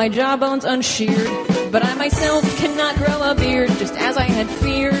prefer my jawbones unsheared, but I myself cannot grow a beard, just as I had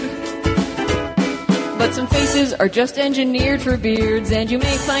feared. But some faces are just engineered for beards, and you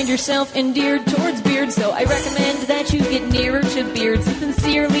may find yourself endeared towards beards, so I recommend that you get nearer to beards and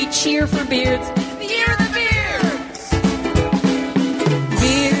sincerely cheer for beards. The year of the beards!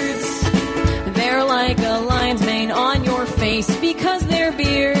 Beards, they're like a lion's mane on your face because they're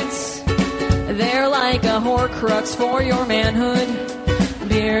beards. They're like a Horcrux for your manhood.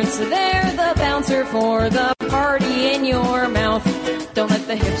 Beards, they're the bouncer for the party in your mouth. Don't let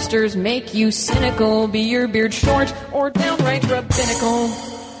the hipsters make you cynical. Be your beard short or downright rabbinical.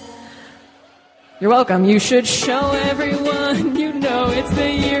 You're welcome. You should show everyone you know it's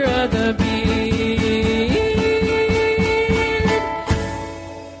the year of the beard.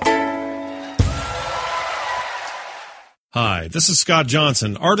 Hi, this is Scott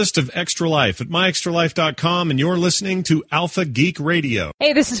Johnson, artist of Extra Life at myextralife.com, and you're listening to Alpha Geek Radio.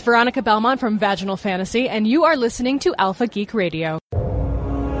 Hey, this is Veronica Belmont from Vaginal Fantasy, and you are listening to Alpha Geek Radio.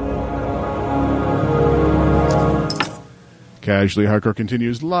 Casually Hardcore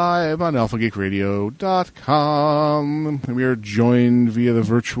continues live on alphageekradio.com. And we are joined via the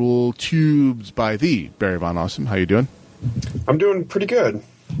virtual tubes by the Barry Von Awesome. How you doing? I'm doing pretty good.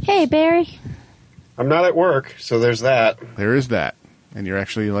 Hey, Barry. I'm not at work, so there's that. There is that. And you're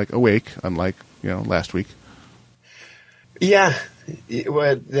actually, like, awake, unlike, last week. Yeah.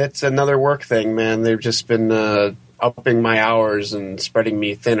 That's another work thing, man. They've just been upping my hours and spreading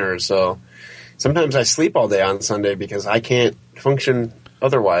me thinner, so sometimes I sleep all day on Sunday because I can't function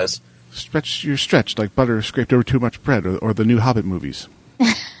otherwise. You're stretched like butter scraped over too much bread, or the new Hobbit movies.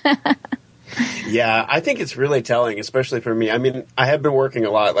 Yeah, I think it's really telling, especially for me. I mean, I have been working a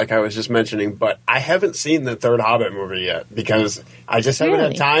lot, like I was just mentioning, but I haven't seen the third Hobbit movie yet because I just haven't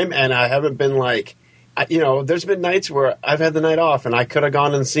had time, and I haven't been like, there's been nights where I've had the night off, and I could have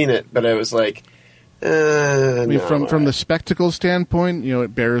gone and seen it, but it was like, I mean, from the spectacle standpoint,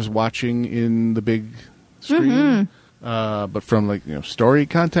 it bears watching in the big screen. Mm-hmm. But from story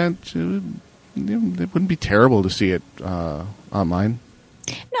content, it wouldn't be terrible to see it online.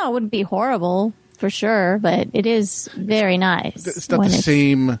 No, it wouldn't be horrible for sure, but it is very nice. It's not the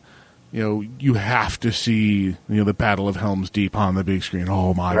same. You have to see the Battle of Helm's Deep on the big screen.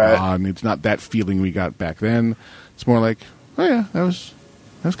 Oh my God! And it's not that feeling we got back then. It's more like, oh yeah, that was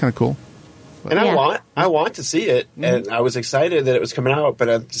kind of cool. And I want to see it, and I was excited that it was coming out, but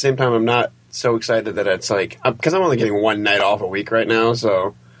at the same time, I'm not so excited that it's like, because I'm only getting one night off a week right now,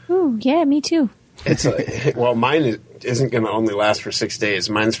 so. Ooh, yeah, me too. It's mine isn't going to only last for 6 days.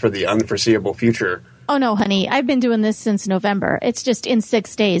 Mine's for the unforeseeable future. Oh no, honey, I've been doing this since November. It's just in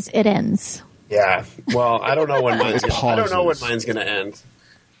 6 days it ends. Yeah, well, I don't know when mine's going to end.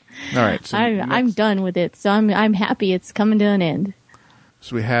 All right, so I'm done with it, so I'm happy it's coming to an end.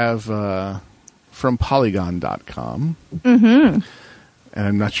 So we have from Polygon.com. Mm-hmm. And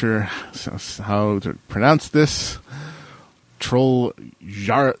I'm not sure how to pronounce this.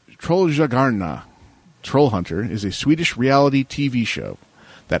 Trolljagarna. Troll Hunter is a Swedish reality TV show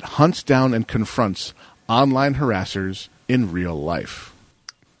that hunts down and confronts online harassers in real life.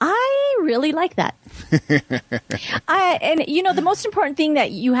 I really like that. And the most important thing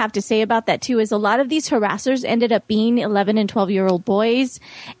that you have to say about that too is a lot of these harassers ended up being 11 and 12-year-old boys.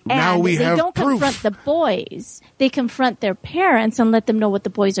 And now we have don't proof. Confront the boys. They confront their parents and let them know what the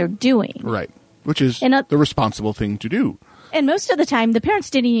boys are doing. Right. Which is the responsible thing to do. And most of the time, the parents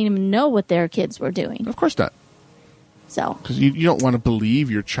didn't even know what their kids were doing. Of course not. So, because you don't want to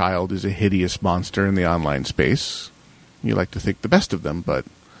believe your child is a hideous monster in the online space. You like to think the best of them, but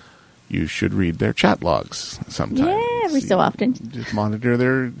you should read their chat logs sometimes. Yeah, every so often. Just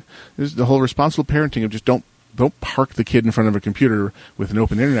monitor there's the whole responsible parenting of just don't park the kid in front of a computer with an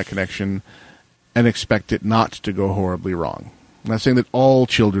open internet connection and expect it not to go horribly wrong. I'm not saying that all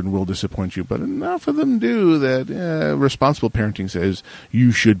children will disappoint you, but enough of them do that responsible parenting says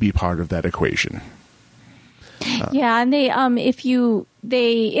you should be part of that equation. Yeah, and they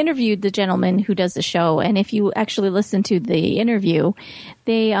interviewed the gentleman who does the show, and if you actually listen to the interview,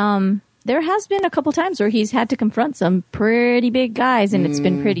 there has been a couple times where he's had to confront some pretty big guys, and it's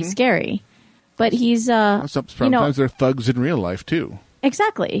been pretty scary. But he's sometimes they're thugs in real life too.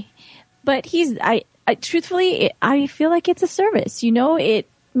 Exactly, but truthfully, I feel like it's a service. It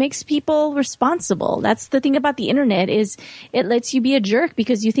makes people responsible. That's the thing about the internet is it lets you be a jerk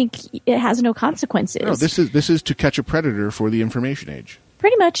because you think it has no consequences. No, this is to catch a predator for the information age.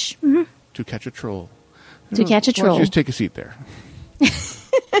 Pretty much. Mm-hmm. To catch a troll. Catch a troll. Why don't you just take a seat there?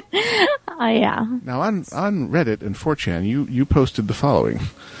 Yeah. Now on Reddit and 4chan, you posted the following.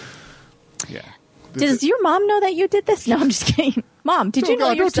 Yeah. Does your mom know that you did this? No, I'm just kidding. Mom, did you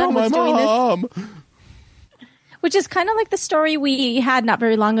know your son was doing this? Which is kind of like the story we had not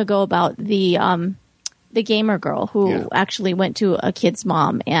very long ago about the gamer girl who actually went to a kid's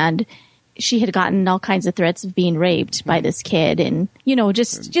mom, and she had gotten all kinds of threats of being raped by this kid, and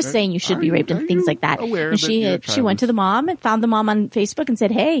just saying you should be raped and things like that. And she went to the mom and found the mom on Facebook and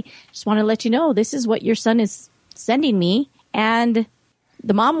said, "Hey, just want to let you know this is what your son is sending me." And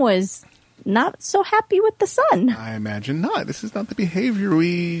the mom was not so happy with the son. I imagine not. This is not the behavior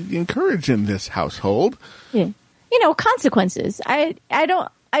we encourage in this household. Yeah. Consequences. I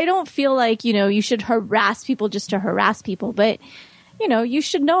don't feel like, you should harass people just to harass people, but you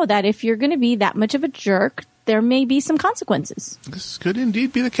should know that if you're going to be that much of a jerk, there may be some consequences. This could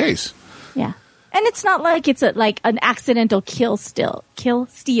indeed be the case. Yeah. And it's not like it's like an accidental kill steal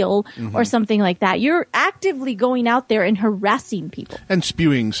or something like that. You're actively going out there and harassing people. And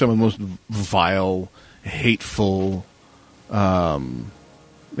spewing some of the most vile, hateful, and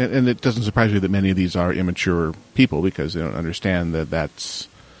it doesn't surprise me that many of these are immature people because they don't understand that that's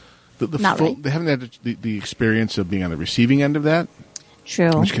not right. They haven't had the experience of being on the receiving end of that.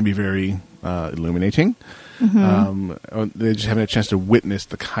 True. Which can be very illuminating. Mm-hmm. They just haven't had a chance to witness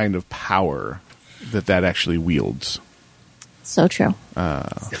the kind of power that actually wields. So true. I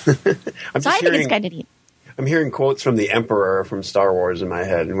think it's kind of neat. I'm hearing quotes from the Emperor from Star Wars in my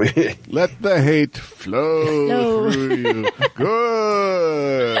head. Let the hate flow through you.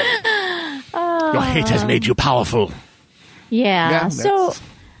 Good. Your hate has made you powerful. Yeah. So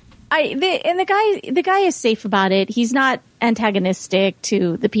the guy is safe about it. He's not antagonistic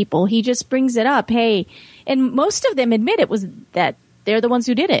to the people. He just brings it up. Hey, and most of them admit it was that they're the ones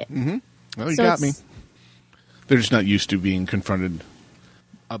who did it. Mm-hmm. Well, you got me. They're just not used to being confronted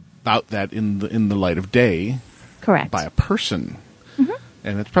about that in the light of day. Correct. By a person. Mm-hmm.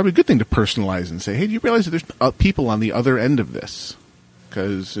 And it's probably a good thing to personalize and say, hey, do you realize that there's people on the other end of this?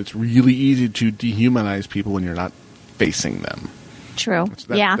 Because it's really easy to dehumanize people when you're not facing them. True.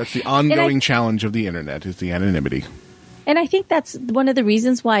 That's the ongoing challenge of the internet is the anonymity. And I think that's one of the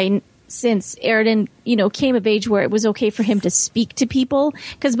reasons why since Aridin, came of age where it was okay for him to speak to people.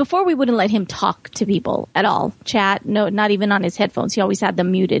 Because before we wouldn't let him talk to people at all. Chat, no, not even on his headphones. He always had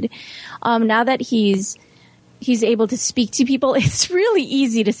them muted. Now that he's able to speak to people, it's really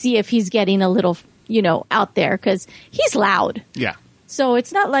easy to see if he's getting a little, out there because he's loud. Yeah. So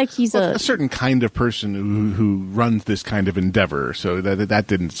it's not like he's a certain kind of person who runs this kind of endeavor. So that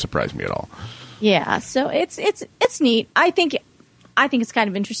didn't surprise me at all. Yeah. So it's neat. I think it's kind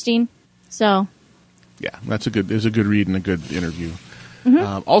of interesting. So, yeah, there's a good read and a good interview.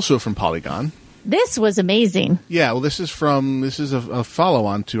 Mm-hmm. Also from Polygon. This was amazing. Yeah, well, this is a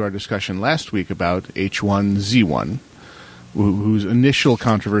follow-on to our discussion last week about H1Z1, whose initial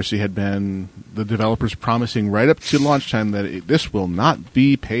controversy had been the developers promising right up to launch time that this will not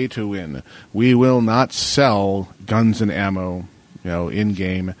be pay-to-win. We will not sell guns and ammo,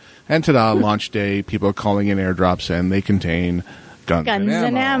 in-game. And ta-da, launch day, people are calling in airdrops, and they contain guns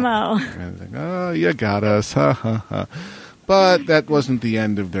and ammo. And like, oh, you got us. Ha, ha, ha. But that wasn't the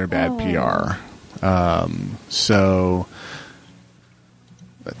end of their bad PR. So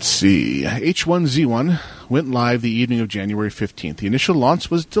Let's see. H1Z1 went live the evening of January 15th. The initial launch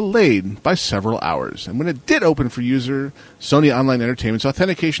was delayed by several hours, and when it did open for user, Sony Online Entertainment's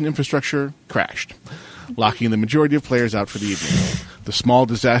authentication infrastructure crashed, locking the majority of players out for the evening. The small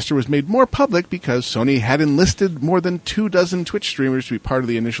disaster was made more public because Sony had enlisted more than 24 Twitch streamers to be part of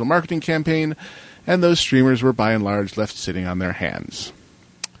the initial marketing campaign, and those streamers were by and large left sitting on their hands.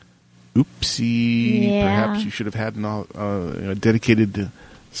 Oopsie. Yeah. Perhaps you should have had a dedicated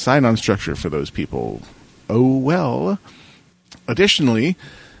sign-on structure for those people. Oh well. Additionally,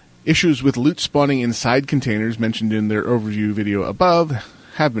 issues with loot spawning inside containers mentioned in their overview video above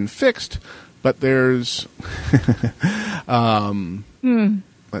have been fixed, but there's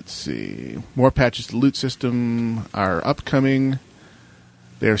let's see. More patches to the loot system are upcoming.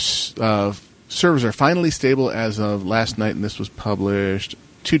 Their servers are finally stable as of last night, and this was published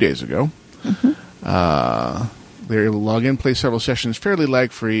 2 days ago. They're able to log in, play several sessions fairly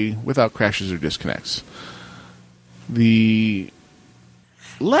lag-free without crashes or disconnects. The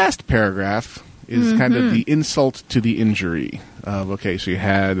last paragraph is kind of the insult to the injury of, okay, so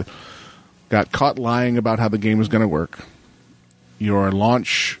you got caught lying about how the game was going to work. Your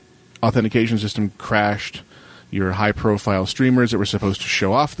launch authentication system crashed. Your high-profile streamers that were supposed to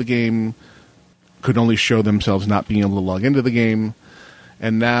show off the game could only show themselves not being able to log into the game.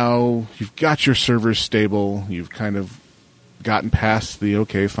 And now you've got your servers stable. You've kind of gotten past the,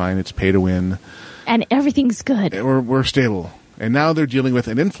 okay, fine, it's pay to win. And everything's good. We're stable. And now they're dealing with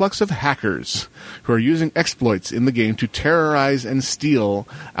an influx of hackers who are using exploits in the game to terrorize and steal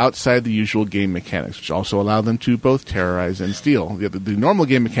outside the usual game mechanics, which also allow them to both terrorize and steal. The normal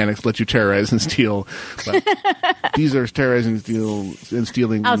game mechanics let you terrorize and steal, but these are terrorizing and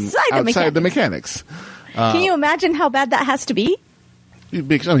stealing outside the mechanics. Can you imagine how bad that has to be? It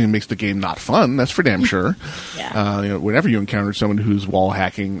makes the game not fun. That's for damn sure. Yeah. Whenever you encounter someone who's wall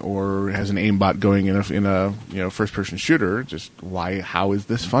hacking or has an aimbot going in a first person shooter, just how is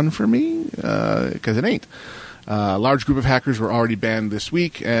this fun for me? Because it ain't. A large group of hackers were already banned this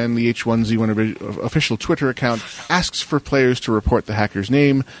week, and the H1Z1 official Twitter account asks for players to report the hacker's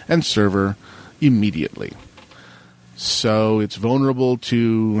name and server immediately. So it's vulnerable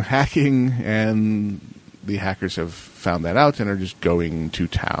to hacking, and the hackers have found that out and are just going to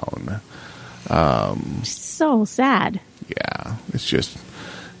town. So sad. Yeah, it's just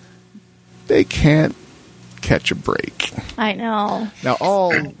they can't catch a break. I know. Now,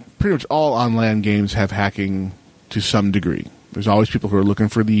 pretty much all online games have hacking to some degree. There's always people who are looking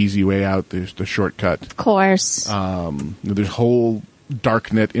for the easy way out. There's the shortcut. Of course. There's whole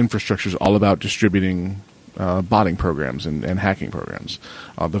darknet infrastructures all about distributing botting programs and hacking programs.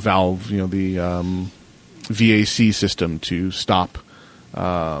 The Valve, the VAC system to stop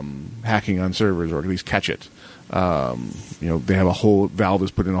hacking on servers, or at least catch it. They have Valve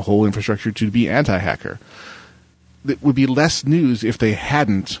has put in a whole infrastructure to be anti-hacker. It would be less news if they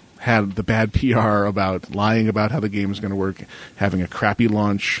hadn't had the bad PR about lying about how the game is going to work, having a crappy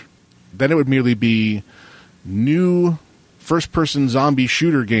launch. Then it would merely be new first-person zombie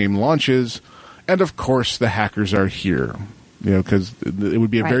shooter game launches, and of course the hackers are here. Because it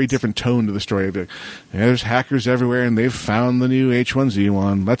would be a very different tone to the story. There's hackers everywhere, and they've found the new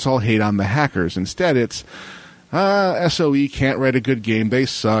H1Z1. Let's all hate on the hackers. Instead, it's, SOE can't write a good game. They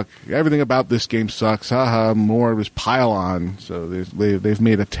suck. Everything about this game sucks. More just pile on. So they've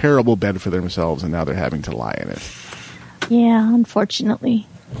made a terrible bed for themselves, and now they're having to lie in it. Yeah, unfortunately.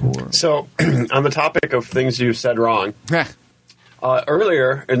 So, on the topic of things you said wrong,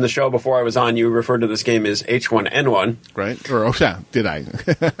 earlier in the show before I was on, you referred to this game as H1N1. Right? Or, did I?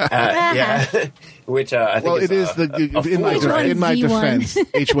 Yeah. Which I think it is in my defense,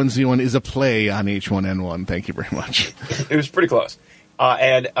 H1Z1 is a play on H1N1. Thank you very much. It was pretty close.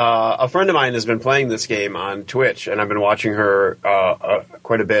 And a friend of mine has been playing this game on Twitch, and I've been watching her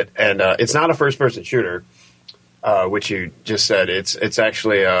quite a bit. And it's not a first-person shooter, which you just said. It's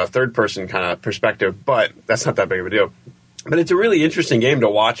actually a third-person kind of perspective, but that's not that big of a deal. But it's a really interesting game to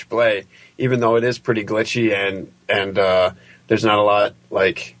watch play, even though it is pretty glitchy and there's not a lot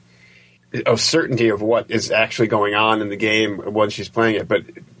of certainty of what is actually going on in the game when she's playing it. But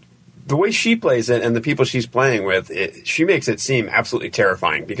the way she plays it and the people she's playing with, she makes it seem absolutely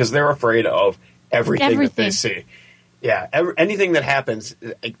terrifying because they're afraid of everything. That they see. Yeah, anything that happens,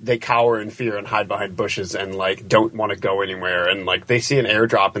 they cower in fear and hide behind bushes and don't want to go anywhere. And they see an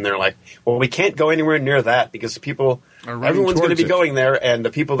airdrop and they're like, "Well, we can't go anywhere near that because everyone's going to be going there, and the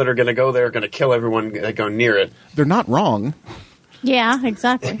people that are going to go there are going to kill everyone that go near it." They're not wrong. Yeah,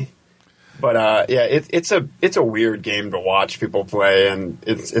 exactly. But it's a weird game to watch people play, and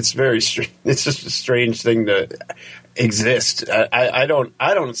it's very strange. It's just a strange thing exist. I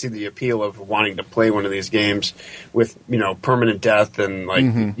don't see the appeal of wanting to play one of these games with permanent death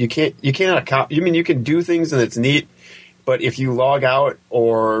and you can do things and it's neat, but if you log out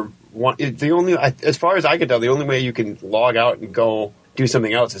or as far as I can tell, the only way you can log out and go do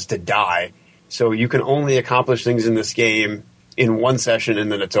something else is to die. So you can only accomplish things in this game in one session and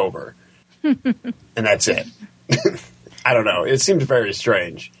then it's over. And that's it. I don't know. It seems very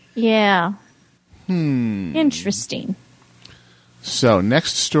strange. Yeah. Interesting. So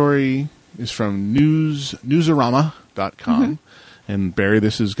next story is from Newsarama.com. And Barry,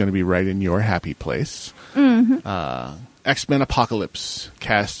 this is going to be right in your happy place. X-Men Apocalypse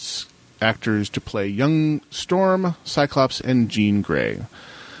casts actors to play young Storm, Cyclops, and Jean Grey.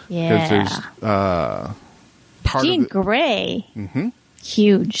 Yeah. There's Jean Grey.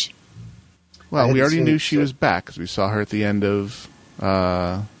 Huge. Well, we already knew she was back because we saw her at the end of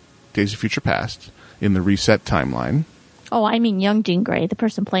Days of Future Past in the reset timeline. Oh, I mean young Jean Grey, the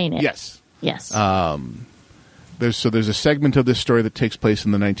person playing it. Yes. Yes. There's a segment of this story that takes place in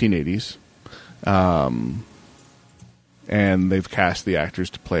the 1980s. And they've cast the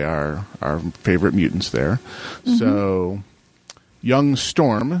actors to play our favorite mutants there. So young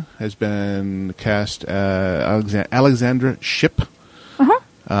Storm has been cast Alexandra Shipp.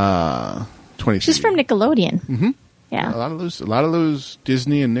 20. She's from Nickelodeon. Yeah. A lot of those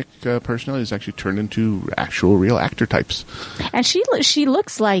Disney and Nick personalities actually turned into actual real actor types. And she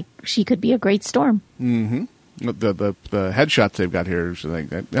looks like she could be a great Storm. The headshots they've got here is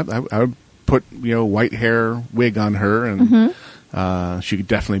like I would put white hair wig on her and she could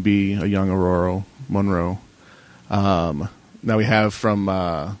definitely be a young Aurora Monroe. Now we have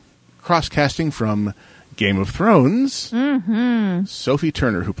from cross casting from Game of Thrones. Sophie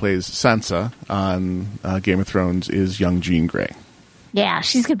Turner, who plays Sansa on Game of Thrones, is young Jean Grey. Yeah,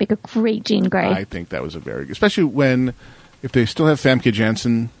 she's going to be a great Jean Grey. I think that was a very good, especially if they still have Famke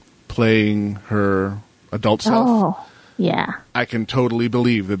Janssen playing her adult self. Oh, yeah. I can totally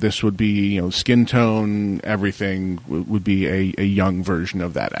believe that this would be, skin tone, everything would be a young version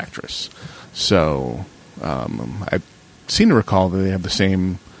of that actress. So I seem to recall that they have the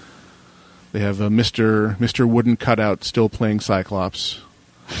same. They have a Mr. Wooden Cutout still playing Cyclops,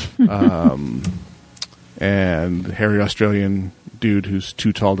 and hairy Australian dude who's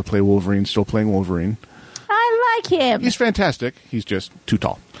too tall to play Wolverine still playing Wolverine. I like him. He's fantastic. He's just too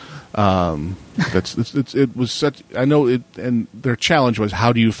tall. It was such. I know it, and their challenge was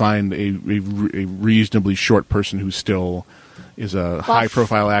how do you find a reasonably short person who still is a high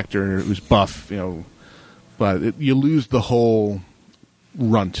profile actor who's buff, but you lose the whole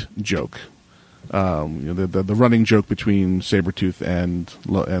runt joke. The running joke between Sabretooth and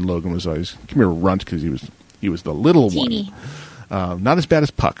Logan was always come here, runt, because he was the little Teeny one, not as bad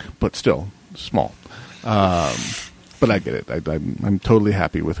as Puck, but still small. But I get it. I'm totally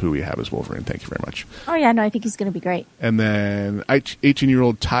happy with who we have as Wolverine. Thank you very much. Oh yeah, no, I think he's going to be great. And then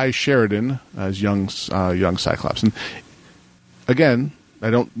 18-year-old Ty Sheridan as young Cyclops. And again, I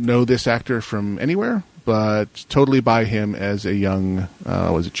don't know this actor from anywhere, but totally buy him as a young,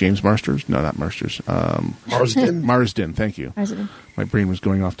 was it James Marsters? No, not Marsters. Marsden. Marsden, thank you. Marsden. My brain was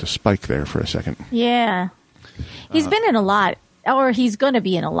going off to Spike there for a second. Yeah. He's been in a lot, or he's going to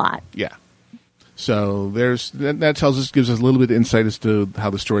be in a lot. Yeah. So that gives us a little bit of insight as to how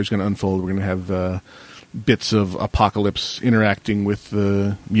the story's going to unfold. We're going to have bits of Apocalypse interacting with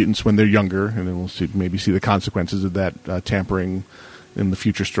the mutants when they're younger, and then we'll maybe see the consequences of that tampering in the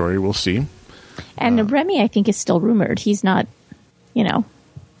future story. We'll see. And Remy, I think, is still rumored. He's not,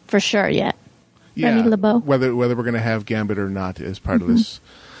 for sure yet. Yeah, Remy LeBeau. Whether we're going to have Gambit or not as part of this,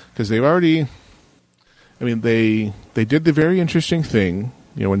 because they've already. I mean, they did the very interesting thing,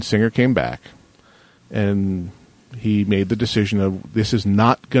 when Singer came back, and he made the decision of this is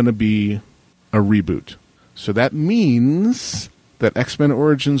not going to be a reboot. So that means that X-Men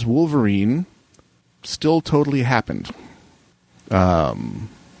Origins Wolverine still totally happened.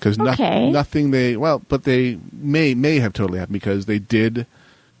 Because nothing but they may have totally happened because they did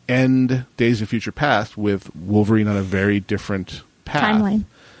end Days of Future Past with Wolverine on a very different path. Timeline.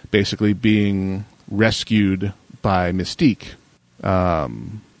 Basically being rescued by Mystique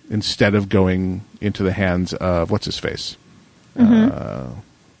instead of going into the hands of, what's his face?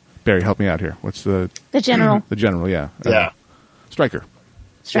 Barry, help me out here. What's the General. The General, yeah. Yeah. Stryker.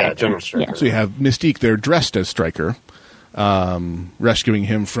 Yeah, General Stryker. Yeah. So you have Mystique there dressed as Stryker, rescuing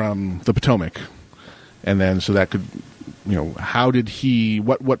him from the Potomac. And then so that could, how did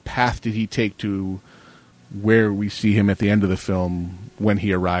what path did he take to where we see him at the end of the film when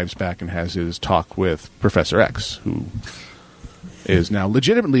he arrives back and has his talk with Professor X, who is now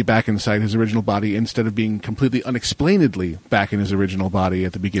legitimately back inside his original body instead of being completely unexplainedly back in his original body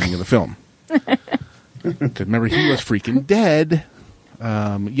at the beginning of the film. Because remember, he was freaking dead.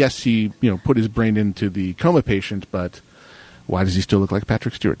 Yes, he put his brain into the coma patient, but why does he still look like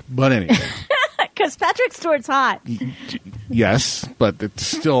Patrick Stewart? But anyway. Because Patrick Stewart's hot. Yes, but it's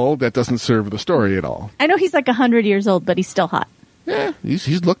still, that doesn't serve the story at all. I know he's like 100 years old, but he's still hot. Yeah,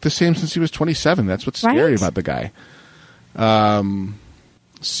 he's looked the same since he was 27. That's what's scary about the guy.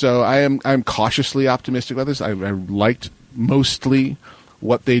 So I'm cautiously optimistic about this. I liked mostly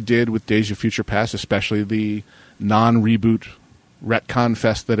what they did with Days of Future Past, especially the non-reboot retcon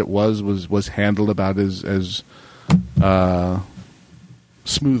fest that it was handled about as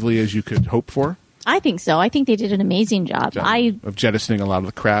smoothly as you could hope for. I think so. I think they did an amazing job. Of jettisoning a lot of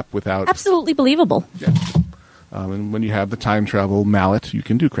the crap without... Absolutely believable. Yeah. And when you have the time travel mallet, you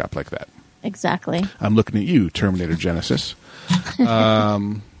can do crap like that. Exactly. I'm looking at you, Terminator Genesis.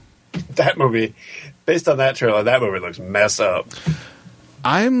 That movie, based on that trailer, that movie looks mess up.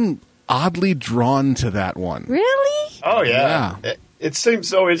 I'm oddly drawn to that one. Really? Oh, yeah. It seems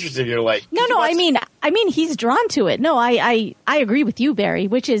so interesting. You're like... No, I mean he's drawn to it. No, I agree with you, Barry,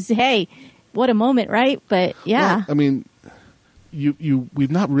 which is, hey, what a moment, right? But, yeah. Well, I mean...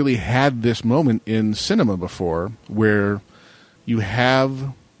 we've not really had this moment in cinema before where you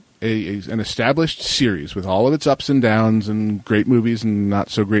have an established series with all of its ups and downs and great movies and not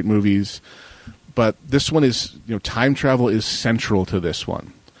so great movies, but this one is, time travel is central to this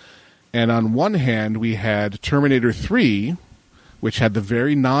one. And on one hand, we had Terminator 3, which had the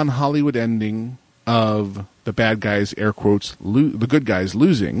very non-Hollywood ending of the bad guys, air quotes, the good guys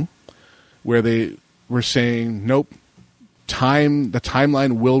losing, where they were saying, nope, the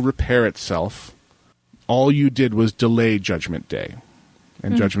timeline will repair itself. All you did was delay Judgment Day.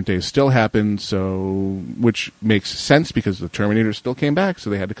 And Judgment Day still happened, which makes sense because the Terminator still came back,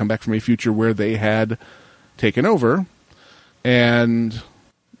 so they had to come back from a future where they had taken over. And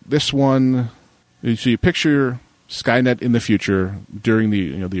this one, so you picture Skynet in the future during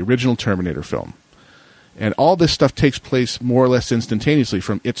the original Terminator film. And all this stuff takes place more or less instantaneously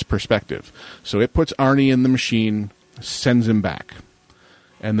from its perspective. So it puts Arnie in the machine, sends him back.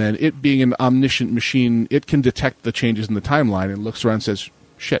 And then it being an omniscient machine, it can detect the changes in the timeline and looks around and says,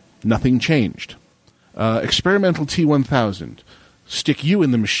 shit, nothing changed. Experimental T-1000. Stick you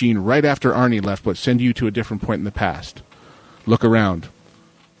in the machine right after Arnie left, but send you to a different point in the past. Look around.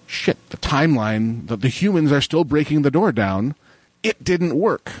 Shit, the timeline, the humans are still breaking the door down. It didn't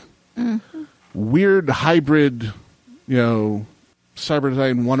work. Mm-hmm. Weird hybrid,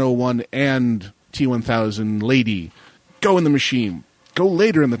 Cyberdesign 101 and T-1000 lady. Go in the machine. Go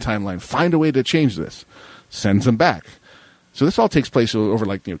later in the timeline. Find a way to change this. Sends them back. So this all takes place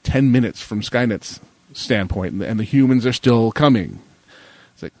over 10 minutes from Skynet's standpoint, and the humans are still coming.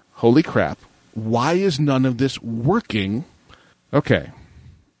 It's like, holy crap. Why is none of this working? Okay.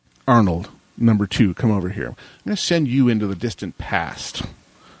 Arnold, number 2, come over here. I'm going to send you into the distant past.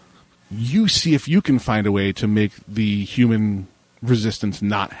 You see if you can find a way to make the human resistance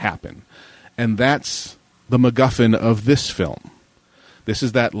not happen. And that's the MacGuffin of this film. This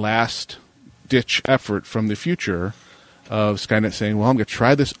is that last-ditch effort from the future of Skynet saying, well, I'm going to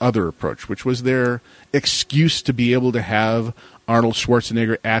try this other approach, which was their excuse to be able to have Arnold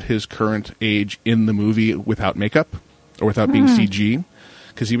Schwarzenegger at his current age in the movie without makeup or without being CG,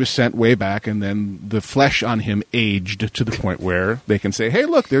 because he was sent way back, and then the flesh on him aged to the point where they can say, hey,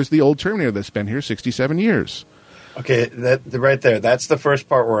 look, there's the old Terminator that's been here 67 years. Okay, that right there. That's the first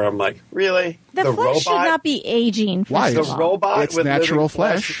part where I'm like, really? The flesh robot should not be aging. Why? The robot it's with natural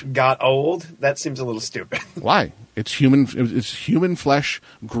flesh got old. That seems a little stupid. Why? It's human. It's human flesh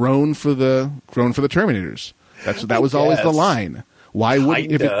grown for the Terminators. That was always the line. Why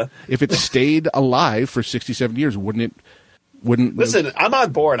wouldn't if it stayed alive for 67 years? Wouldn't Listen, I'm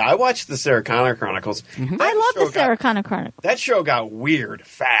on board. I watched the Sarah Connor Chronicles. Mm-hmm. I love the Sarah Connor Chronicles. That show got weird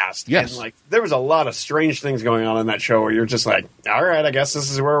fast. Yes. And there was a lot of strange things going on in that show where you're just like, all right, I guess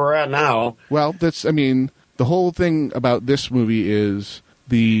this is where we're at now. Well, the whole thing about this movie is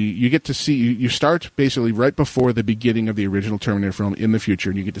you get to see, you start basically right before the beginning of the original Terminator film in the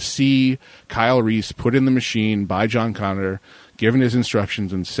future, and you get to see Kyle Reese put in the machine by John Connor, given his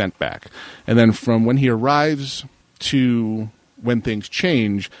instructions, and sent back. And then from when he arrives to when things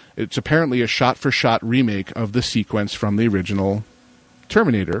change, it's apparently a shot-for-shot remake of the sequence from the original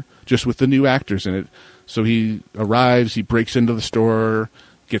Terminator, just with the new actors in it. So he arrives, he breaks into the store,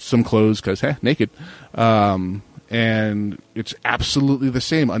 gets some clothes, because, naked. And it's absolutely the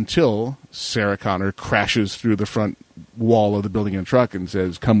same until Sarah Connor crashes through the front wall of the building in a truck and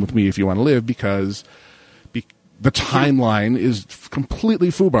says, come with me if you want to live, because the timeline is completely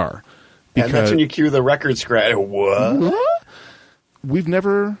FUBAR. And that's when you cue the record scratch. What? We've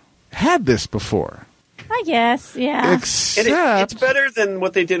never had this before. I guess, yeah. Except it's better than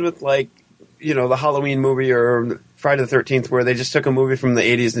what they did with, like, you know, the Halloween movie or Friday the 13th, where they just took a movie from the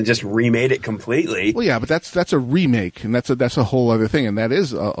 80s and just remade it completely. Well, yeah, but that's a remake, and that's a whole other thing, and that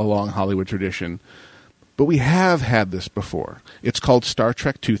is a long Hollywood tradition. But we have had this before. It's called Star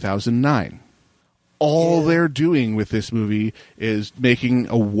Trek 2009. All they're doing with this movie is making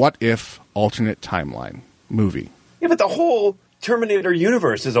a what-if alternate timeline movie. Yeah, but the whole Terminator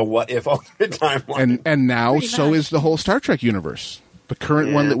universe is a what-if alternate timeline. And now so is the whole Star Trek universe. The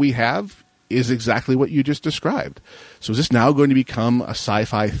current one that we have is exactly what you just described. So is this now going to become a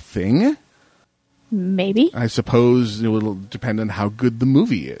sci-fi thing? Maybe. I suppose it will depend on how good the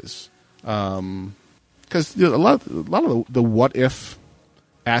movie is. Because a lot of the what-if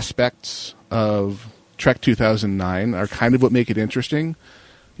aspects of Trek 2009 are kind of what make it interesting.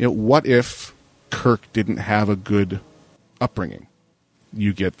 You know, what if Kirk didn't have a good upbringing?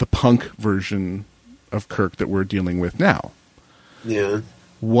 You get the punk version of Kirk that we're dealing with now. Yeah.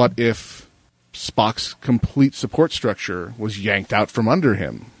 What if Spock's complete support structure was yanked out from under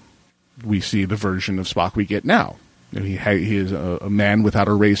him? We see the version of Spock we get now. You know, he is a man without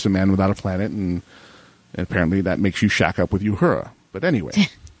a race, a man without a planet, and apparently that makes you shack up with Uhura. But anyway.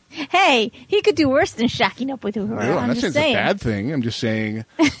 Hey, he could do worse than shacking up with Uhura. I'm not saying it's a bad thing. I'm just saying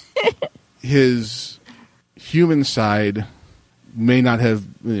his human side may not have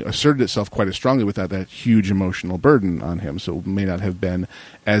asserted itself quite as strongly without that huge emotional burden on him. So it may not have been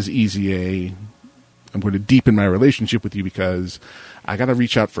as easy I'm going to deepen my relationship with you because I got to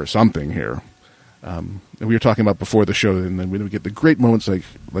reach out for something here. And we were talking about before the show, and then we get the great moments like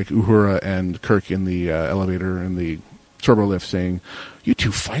Uhura and Kirk in the elevator and the turbo lift saying, "You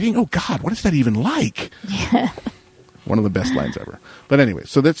two fighting? Oh God, what is that even like?" Yeah. One of the best lines ever. But anyway,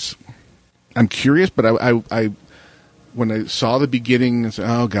 so I'm curious, but I when I saw the beginning, I said,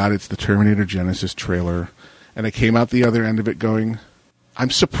 "Oh God, it's the Terminator Genesis trailer," and I came out the other end of it going, "I'm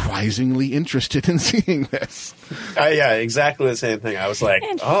surprisingly interested in seeing this." Yeah, exactly the same thing. I was like,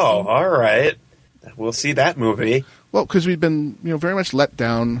 "Oh, all right, we'll see that movie." Well, because we've been very much let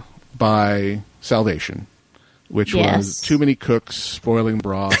down by Salvation, which was too many cooks spoiling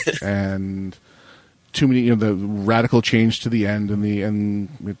broth and too many, the radical change to the end and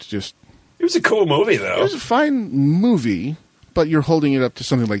it's just. It was a cool movie, though. It was a fine movie, but you're holding it up to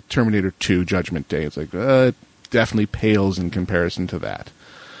something like Terminator 2 Judgment Day. It's like, it definitely pales in comparison to that.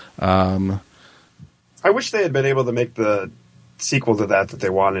 I wish they had been able to make the sequel to that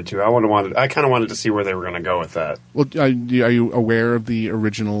they wanted to. I kind of wanted to see where they were going to go with that. Well, are you aware of the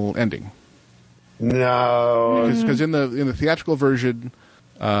original ending? No. Because in the theatrical version,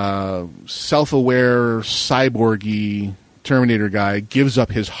 self-aware, cyborgy Terminator guy gives up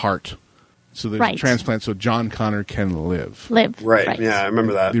his heart. So there's a transplant so John Connor can live. Right. Yeah, I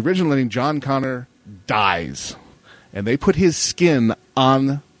remember that. The original ending, John Connor dies. And they put his skin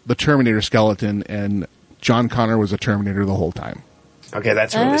on the Terminator skeleton, and John Connor was a Terminator the whole time. Okay,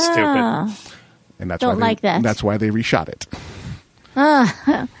 that's really stupid. And that's that. That's why they reshot it.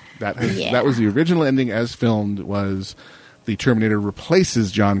 That was the original ending as filmed, was the Terminator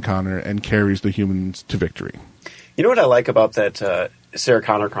replaces John Connor and carries the humans to victory. You know what I like about that Sarah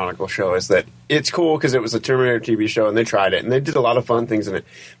Connor Chronicle show is that it's cool because it was a Terminator TV show and they tried it and they did a lot of fun things in it.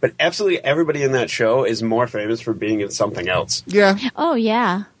 But absolutely everybody in that show is more famous for being in something else. Yeah. Oh,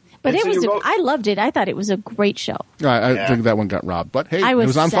 yeah. But I loved it. I thought it was a great show. I think that one got robbed. But hey, it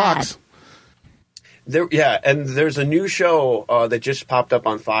was on Fox. And there's a new show that just popped up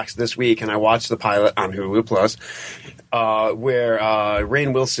on Fox this week, and I watched the pilot on Hulu Plus, where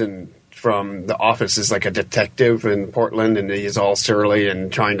Rainn Wilson from The Office is like a detective in Portland, and he's all surly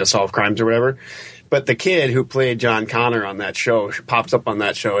and trying to solve crimes or whatever. But the kid who played John Connor on that show pops up on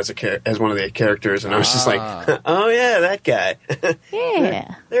that show as one of the characters, and I was just like, "Oh yeah, that guy."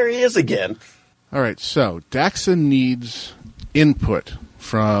 Yeah, there he is again. All right, so Daxa needs input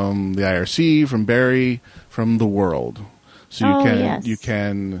from the IRC, from Barry, from the world. So you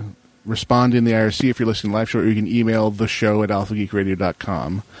can respond in the IRC if you're listening to the live show, or you can email the show at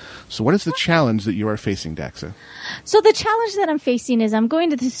alphageekradio.com. So what is the challenge that you are facing, Daxa? So the challenge that I'm facing is I'm going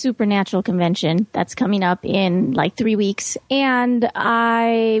to the Supernatural convention that's coming up in like 3 weeks. And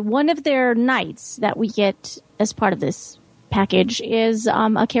one of their nights that we get as part of this package is a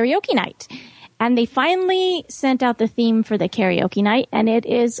karaoke night. And they finally sent out the theme for the karaoke night, and it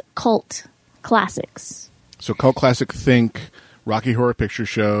is cult classics. So cult classic, think Rocky Horror Picture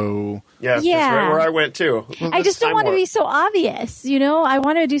Show. Yes, that's right where I went too. I just don't want to be so obvious, I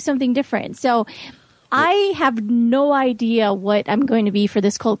want to do something different. So I have no idea what I'm going to be for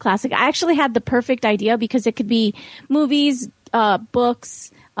this cult classic. I actually had the perfect idea because it could be movies,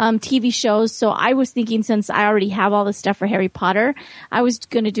 books, TV shows. So I was thinking, since I already have all the stuff for Harry Potter, I was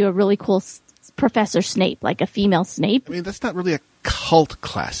going to do a really cool Professor Snape, like a female Snape. I mean, that's not really a cult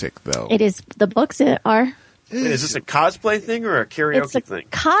classic, though. It is. The books are. Wait, is this a cosplay thing or a karaoke It's a thing?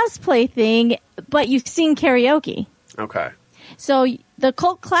 cosplay thing, but you've seen karaoke. Okay. So the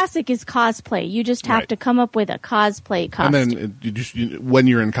cult classic is cosplay. You just have to come up with a cosplay costume. And then when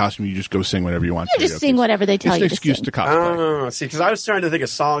you're in costume, you just go sing whatever you want. You just sing whatever they tell you to It's an excuse sing. to cosplay. Oh, see, because I was trying to think of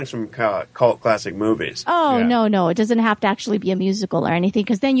songs from cult classic movies. Oh, Yeah. no. It doesn't have to actually be a musical or anything,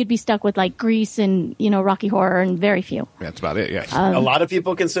 because then you'd be stuck with like Grease and, Rocky Horror and very few. That's about it, yes. A lot of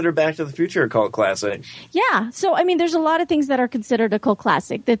people consider Back to the Future a cult classic. Yeah. So, I mean, there's a lot of things that are considered a cult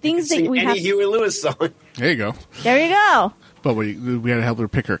classic. The things that Sing we any have. Huey Lewis song. There you go. There you go. But we had to help her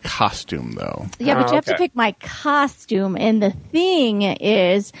pick her costume, though. Yeah, but you have to okay. pick my costume. And the thing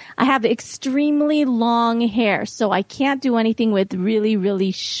is, I have extremely long hair, so I can't do anything with really,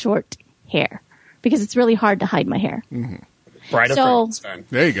 really short hair because it's really hard to hide my hair. Bride of So- Frankenstein.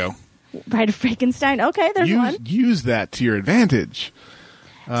 There you go. Bride of Frankenstein. Okay, there's one. Use that to your advantage.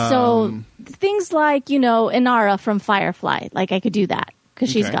 So things like, Inara from Firefly, like I could do that because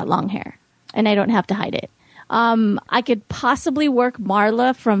she's Okay. got long hair and I don't have to hide it. I could possibly work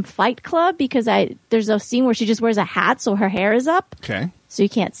Marla from Fight Club because there's a scene where she just wears a hat so her hair is up Okay. so you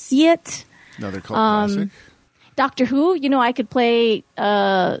can't see it. Another cult classic. Doctor Who, I could play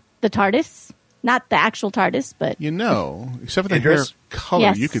the TARDIS. Not the actual TARDIS, but Except for the hair Idris? color,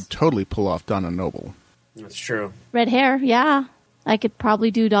 Yes. you could totally pull off Donna Noble. That's true. red hair, yeah. I could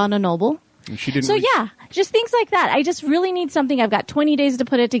probably do Donna Noble. And she didn't. So yeah, just things like that. I just really need something. I've got 20 days to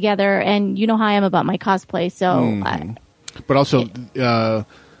put it together, and you know how I am about my cosplay. So But also,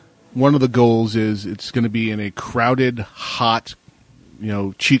 one of the goals is it's going to be in a crowded, hot,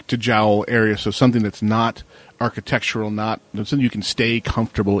 cheek to jowl area. So something that's not architectural, not something you can stay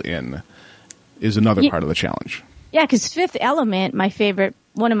comfortable in, is another part of the challenge. yeah, because Fifth Element,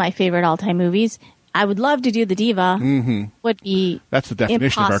 one of my favorite all-time movies. I would love to do the diva. Would be That's the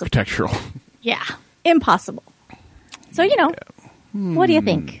definition impossible. of architectural. Yeah, impossible. So what do you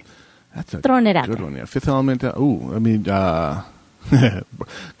think? That's a Throwing it out good there. one. Yeah, Fifth Element.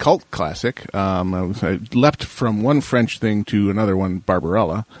 Cult classic. I leapt from one French thing to another one,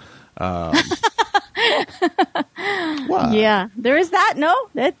 Barbarella. What? Yeah, there is that. No,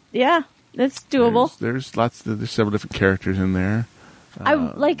 that's doable. There's several different characters in there.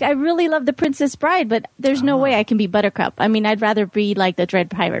 I really love the Princess Bride, but there's no way I can be Buttercup. I mean, I'd rather be like the Dread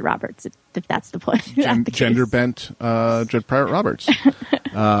Pirate Roberts, if that's the point. The case. Gender bent Dread Pirate Roberts.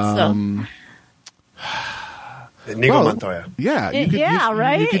 Inigo Montoya. Yeah,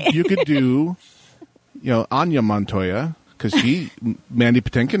 right? You could do, Anya Montoya, because Mandy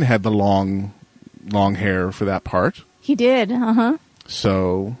Patinkin had the long hair for that part. He did,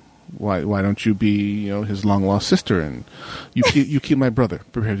 So why don't you be his long lost sister and you keep my brother,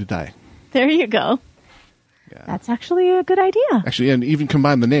 prepare to die. There you go. Yeah. That's actually a good idea. Actually, and even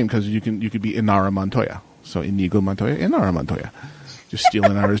combine the name because you could be Inara Montoya. So Inigo Montoya, Inara Montoya. Just steal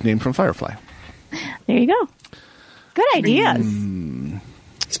Inara's name from Firefly. There you go. Good ideas.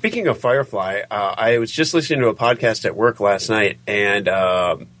 Speaking of Firefly, I was just listening to a podcast at work last night, and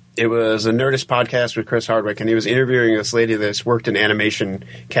it was a Nerdist podcast with Chris Hardwick, and he was interviewing this lady that's worked in animation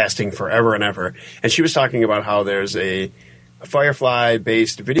casting forever and ever. And she was talking about how there's a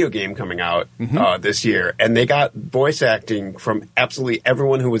Firefly-based video game coming out this year, and they got voice acting from absolutely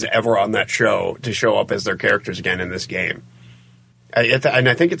everyone who was ever on that show to show up as their characters again in this game. And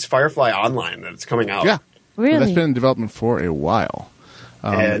I think it's Firefly Online that it's coming out. Yeah. Really? That's been in development for a while.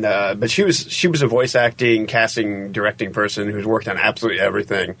 But she was a voice acting, casting, directing person who's worked on absolutely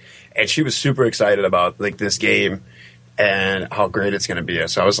everything, and she was super excited about this game and how great it's going to be.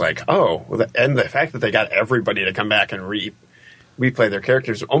 So I was like, and the fact that they got everybody to come back and replay their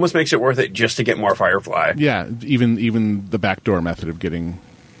characters almost makes it worth it just to get more Firefly. Yeah, even the backdoor method of getting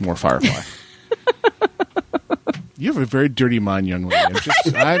more Firefly. You have a very dirty mind, young lady.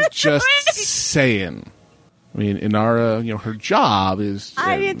 I'm just saying. I mean, Inara, her job is...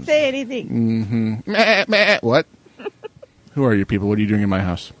 I didn't say anything. Meh, meh. What? Who are you people? What are you doing in my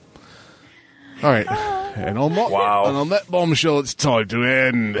house? All right. And on that bombshell, it's time to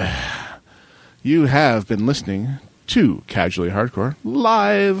end. You have been listening to Casually Hardcore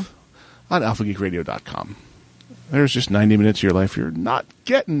live on alphageekradio.com. There's just 90 minutes of your life you're not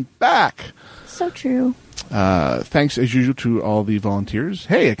getting back. So true. Thanks, as usual, to all the volunteers.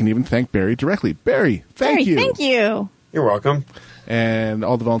 Hey, I can even thank Barry directly. Barry, thank you. Thank you. You're welcome. and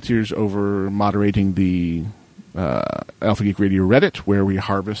all the volunteers over moderating the Alpha Geek Radio Reddit, where we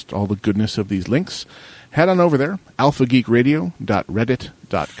harvest all the goodness of these links. Head on over there,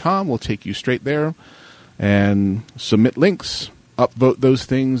 alphageekradio.reddit.com. We'll take you straight there and submit links. Upvote those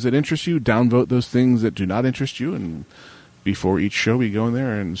things that interest you, downvote those things that do not interest you, and before each show we go in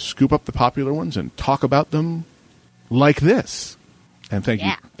there and scoop up the popular ones and talk about them like this. And thank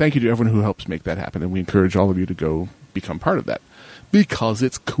you to everyone who helps make that happen, and we encourage all of you to go become part of that, because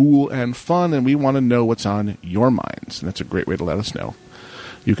it's cool and fun, and we want to know what's on your minds, and that's a great way to let us know.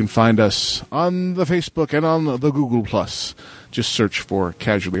 You can find us on the Facebook and on the Google+. Just search for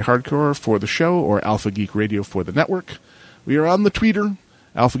Casually Hardcore for the show, or Alpha Geek Radio for the network. We are on the Twitter,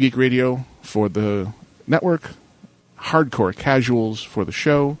 Alpha Geek Radio for the network, Hardcore Casuals for the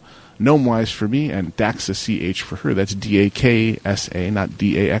show, Gnomewise for me, and DaxaCH for her. That's DAKSA, not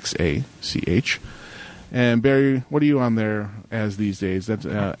DAXACH. And Barry, what are you on there as these days? That's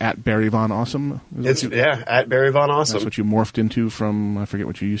at Barry Von Awesome? At Barry Von Awesome. That's what you morphed into from, I forget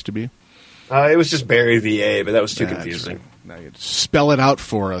what you used to be. It was just Barry VA, but that was too confusing. Now you spell it out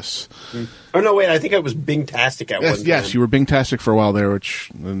for us. Oh, no, wait, I think I was Bingtastic at one time. Yes, you were Bingtastic for a while there,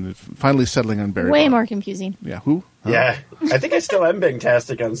 which finally settling on Barry. Way more confusing. Yeah, who? Yeah, I think I still am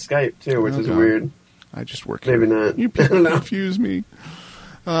Bingtastic on Skype, too, which is weird. I just work Maybe here. not. You people confuse me.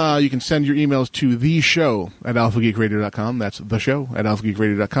 You can send your emails to theshow@alphageekradio.com. That's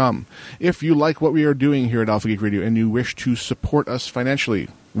theshow@alphageekradio.com. If you like what we are doing here at Alpha Geek Radio and you wish to support us financially,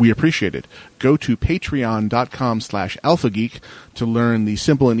 we appreciate it. Go to patreon.com/alphageek to learn the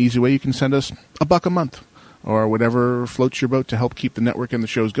simple and easy way you can send us $1 a month, or whatever floats your boat to help keep the network and the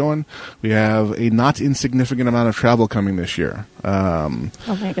shows going. We have a not insignificant amount of travel coming this year. Oh,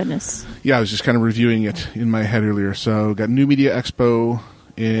 my goodness. Yeah, I was just kind of reviewing it in my head earlier. So got New Media Expo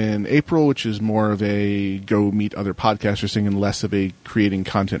in April, which is more of a go meet other podcasters thing and less of a creating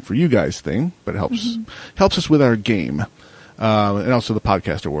content for you guys thing, but it helps us with our game. And also the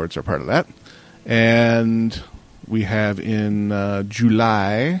podcast awards are part of that. And we have in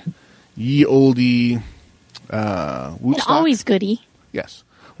July, ye oldie Wootstock. Always goodie. Yes.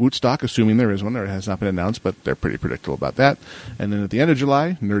 Wootstock, assuming there is one. There has not been announced, but they're pretty predictable about that. And then at the end of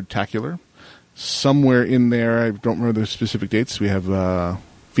July, Nerdtacular. Somewhere in there, I don't remember the specific dates, we have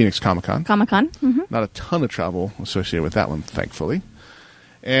Phoenix Comic-Con. Comic-Con. Mm-hmm. Not a ton of travel associated with that one, thankfully.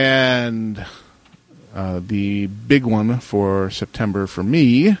 And the big one for September for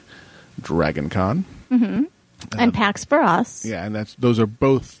me, Dragon Con. Mm-hmm. And PAX for us. Yeah, and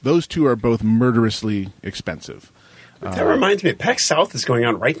those two are both murderously expensive. That reminds me, PAX South is going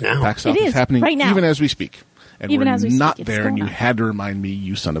on right now. PAX South is happening right now. even as we speak. And even we're as we not speak, there, and you on. had to remind me,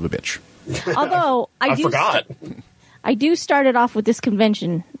 you son of a bitch. Although I forgot. I do start it off with this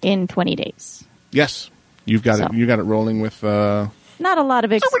convention in 20 days. Yes, you've got it. You got it rolling with. Not a lot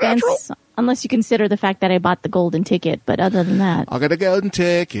of expense, unless you consider the fact that I bought the golden ticket. But other than that, I got a golden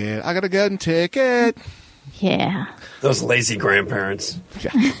ticket. Yeah. Those lazy grandparents.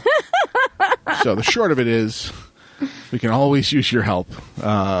 Yeah. So the short of it is, we can always use your help.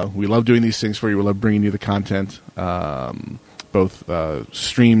 We love doing these things for you. We love bringing you the content, both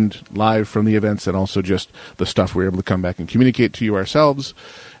streamed live from the events and also just the stuff we're able to come back and communicate to you ourselves.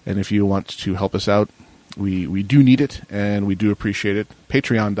 And if you want to help us out, we do need it, and we do appreciate it.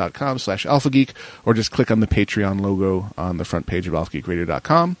 Patreon.com/AlphaGeek, or just click on the Patreon logo on the front page of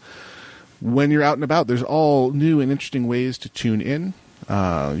AlphaGeekRadio.com. When you're out and about, there's all new and interesting ways to tune in.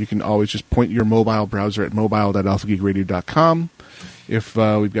 You can always just point your mobile browser at mobile.alphageekradio.com. If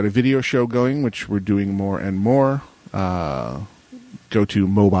we've got a video show going, which we're doing more and more, go to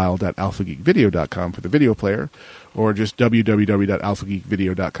mobile.alphageekvideo.com for the video player, or just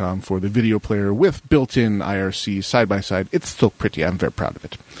www.alphageekvideo.com for the video player with built-in IRC side-by-side. It's still pretty. I'm very proud of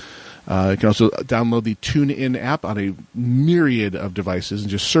it. You can also download the TuneIn app on a myriad of devices and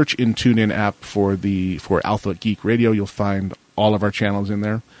just search in TuneIn app for Alpha Geek Radio. You'll find all of our channels in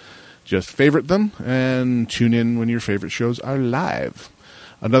there. Just favorite them and tune in when your favorite shows are live.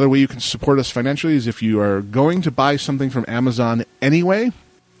 Another way you can support us financially is if you are going to buy something from Amazon anyway,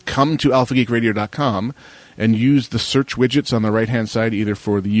 come to alphageekradio.com and use the search widgets on the right-hand side, either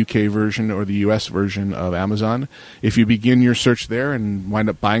for the UK version or the US version of Amazon. If you begin your search there and wind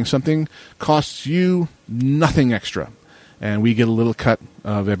up buying something, costs you nothing extra. And we get a little cut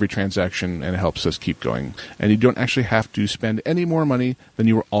of every transaction, and it helps us keep going. And you don't actually have to spend any more money than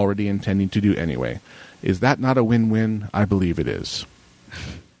you were already intending to do anyway. Is that not a win-win? I believe it is.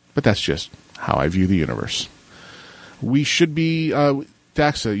 But that's just how I view the universe. We should be...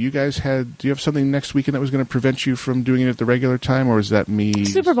 Daxa, do you have something next weekend that was going to prevent you from doing it at the regular time, or is that me?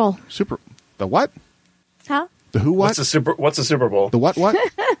 Super Bowl. The what? Huh? The who what? What's a Super Bowl? The what?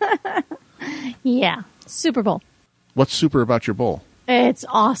 Yeah, Super Bowl. What's super about your bowl? It's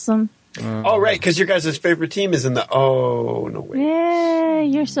awesome. Oh, right, because your guys' favorite team is in the... Oh, no way. Yeah,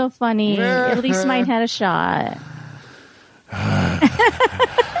 you're so funny. At least mine had a shot.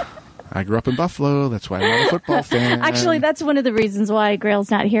 I grew up in Buffalo. That's why I'm not a football fan. Actually, that's one of the reasons why Grail's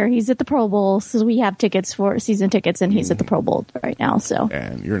not here. He's at the Pro Bowl, so we have tickets for season tickets, and he's at the Pro Bowl right now. So,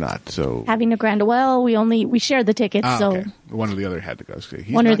 and you're not. So having a grand well, we shared the tickets. Okay. One or the other had to go.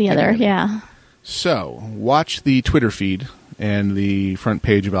 One or the other, yeah. So watch the Twitter feed and the front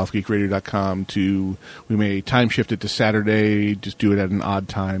page of alphageekradio.com we may time shift it to Saturday, just do it at an odd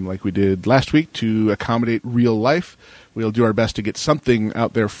time like we did last week to accommodate real life. We'll do our best to get something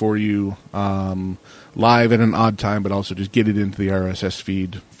out there for you live at an odd time, but also just get it into the RSS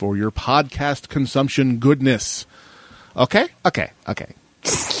feed for your podcast consumption goodness. Okay.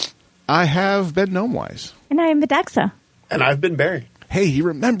 I have been Gnomewise. And I am Vidaxa. And I've been Barry. Hey, he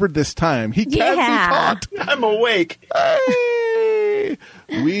remembered this time. He can be taught. I'm awake. Hey!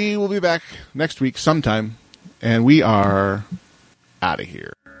 We will be back next week sometime, and we are out of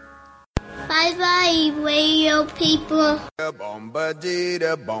here. Bye-bye, radio people.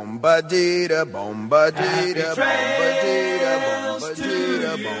 Bombadita, bombadita, bombadita, bombadita,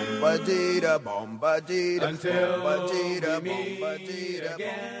 bombadita, bombadita, bombadita, bombadita, bombadita,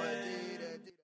 bombadita.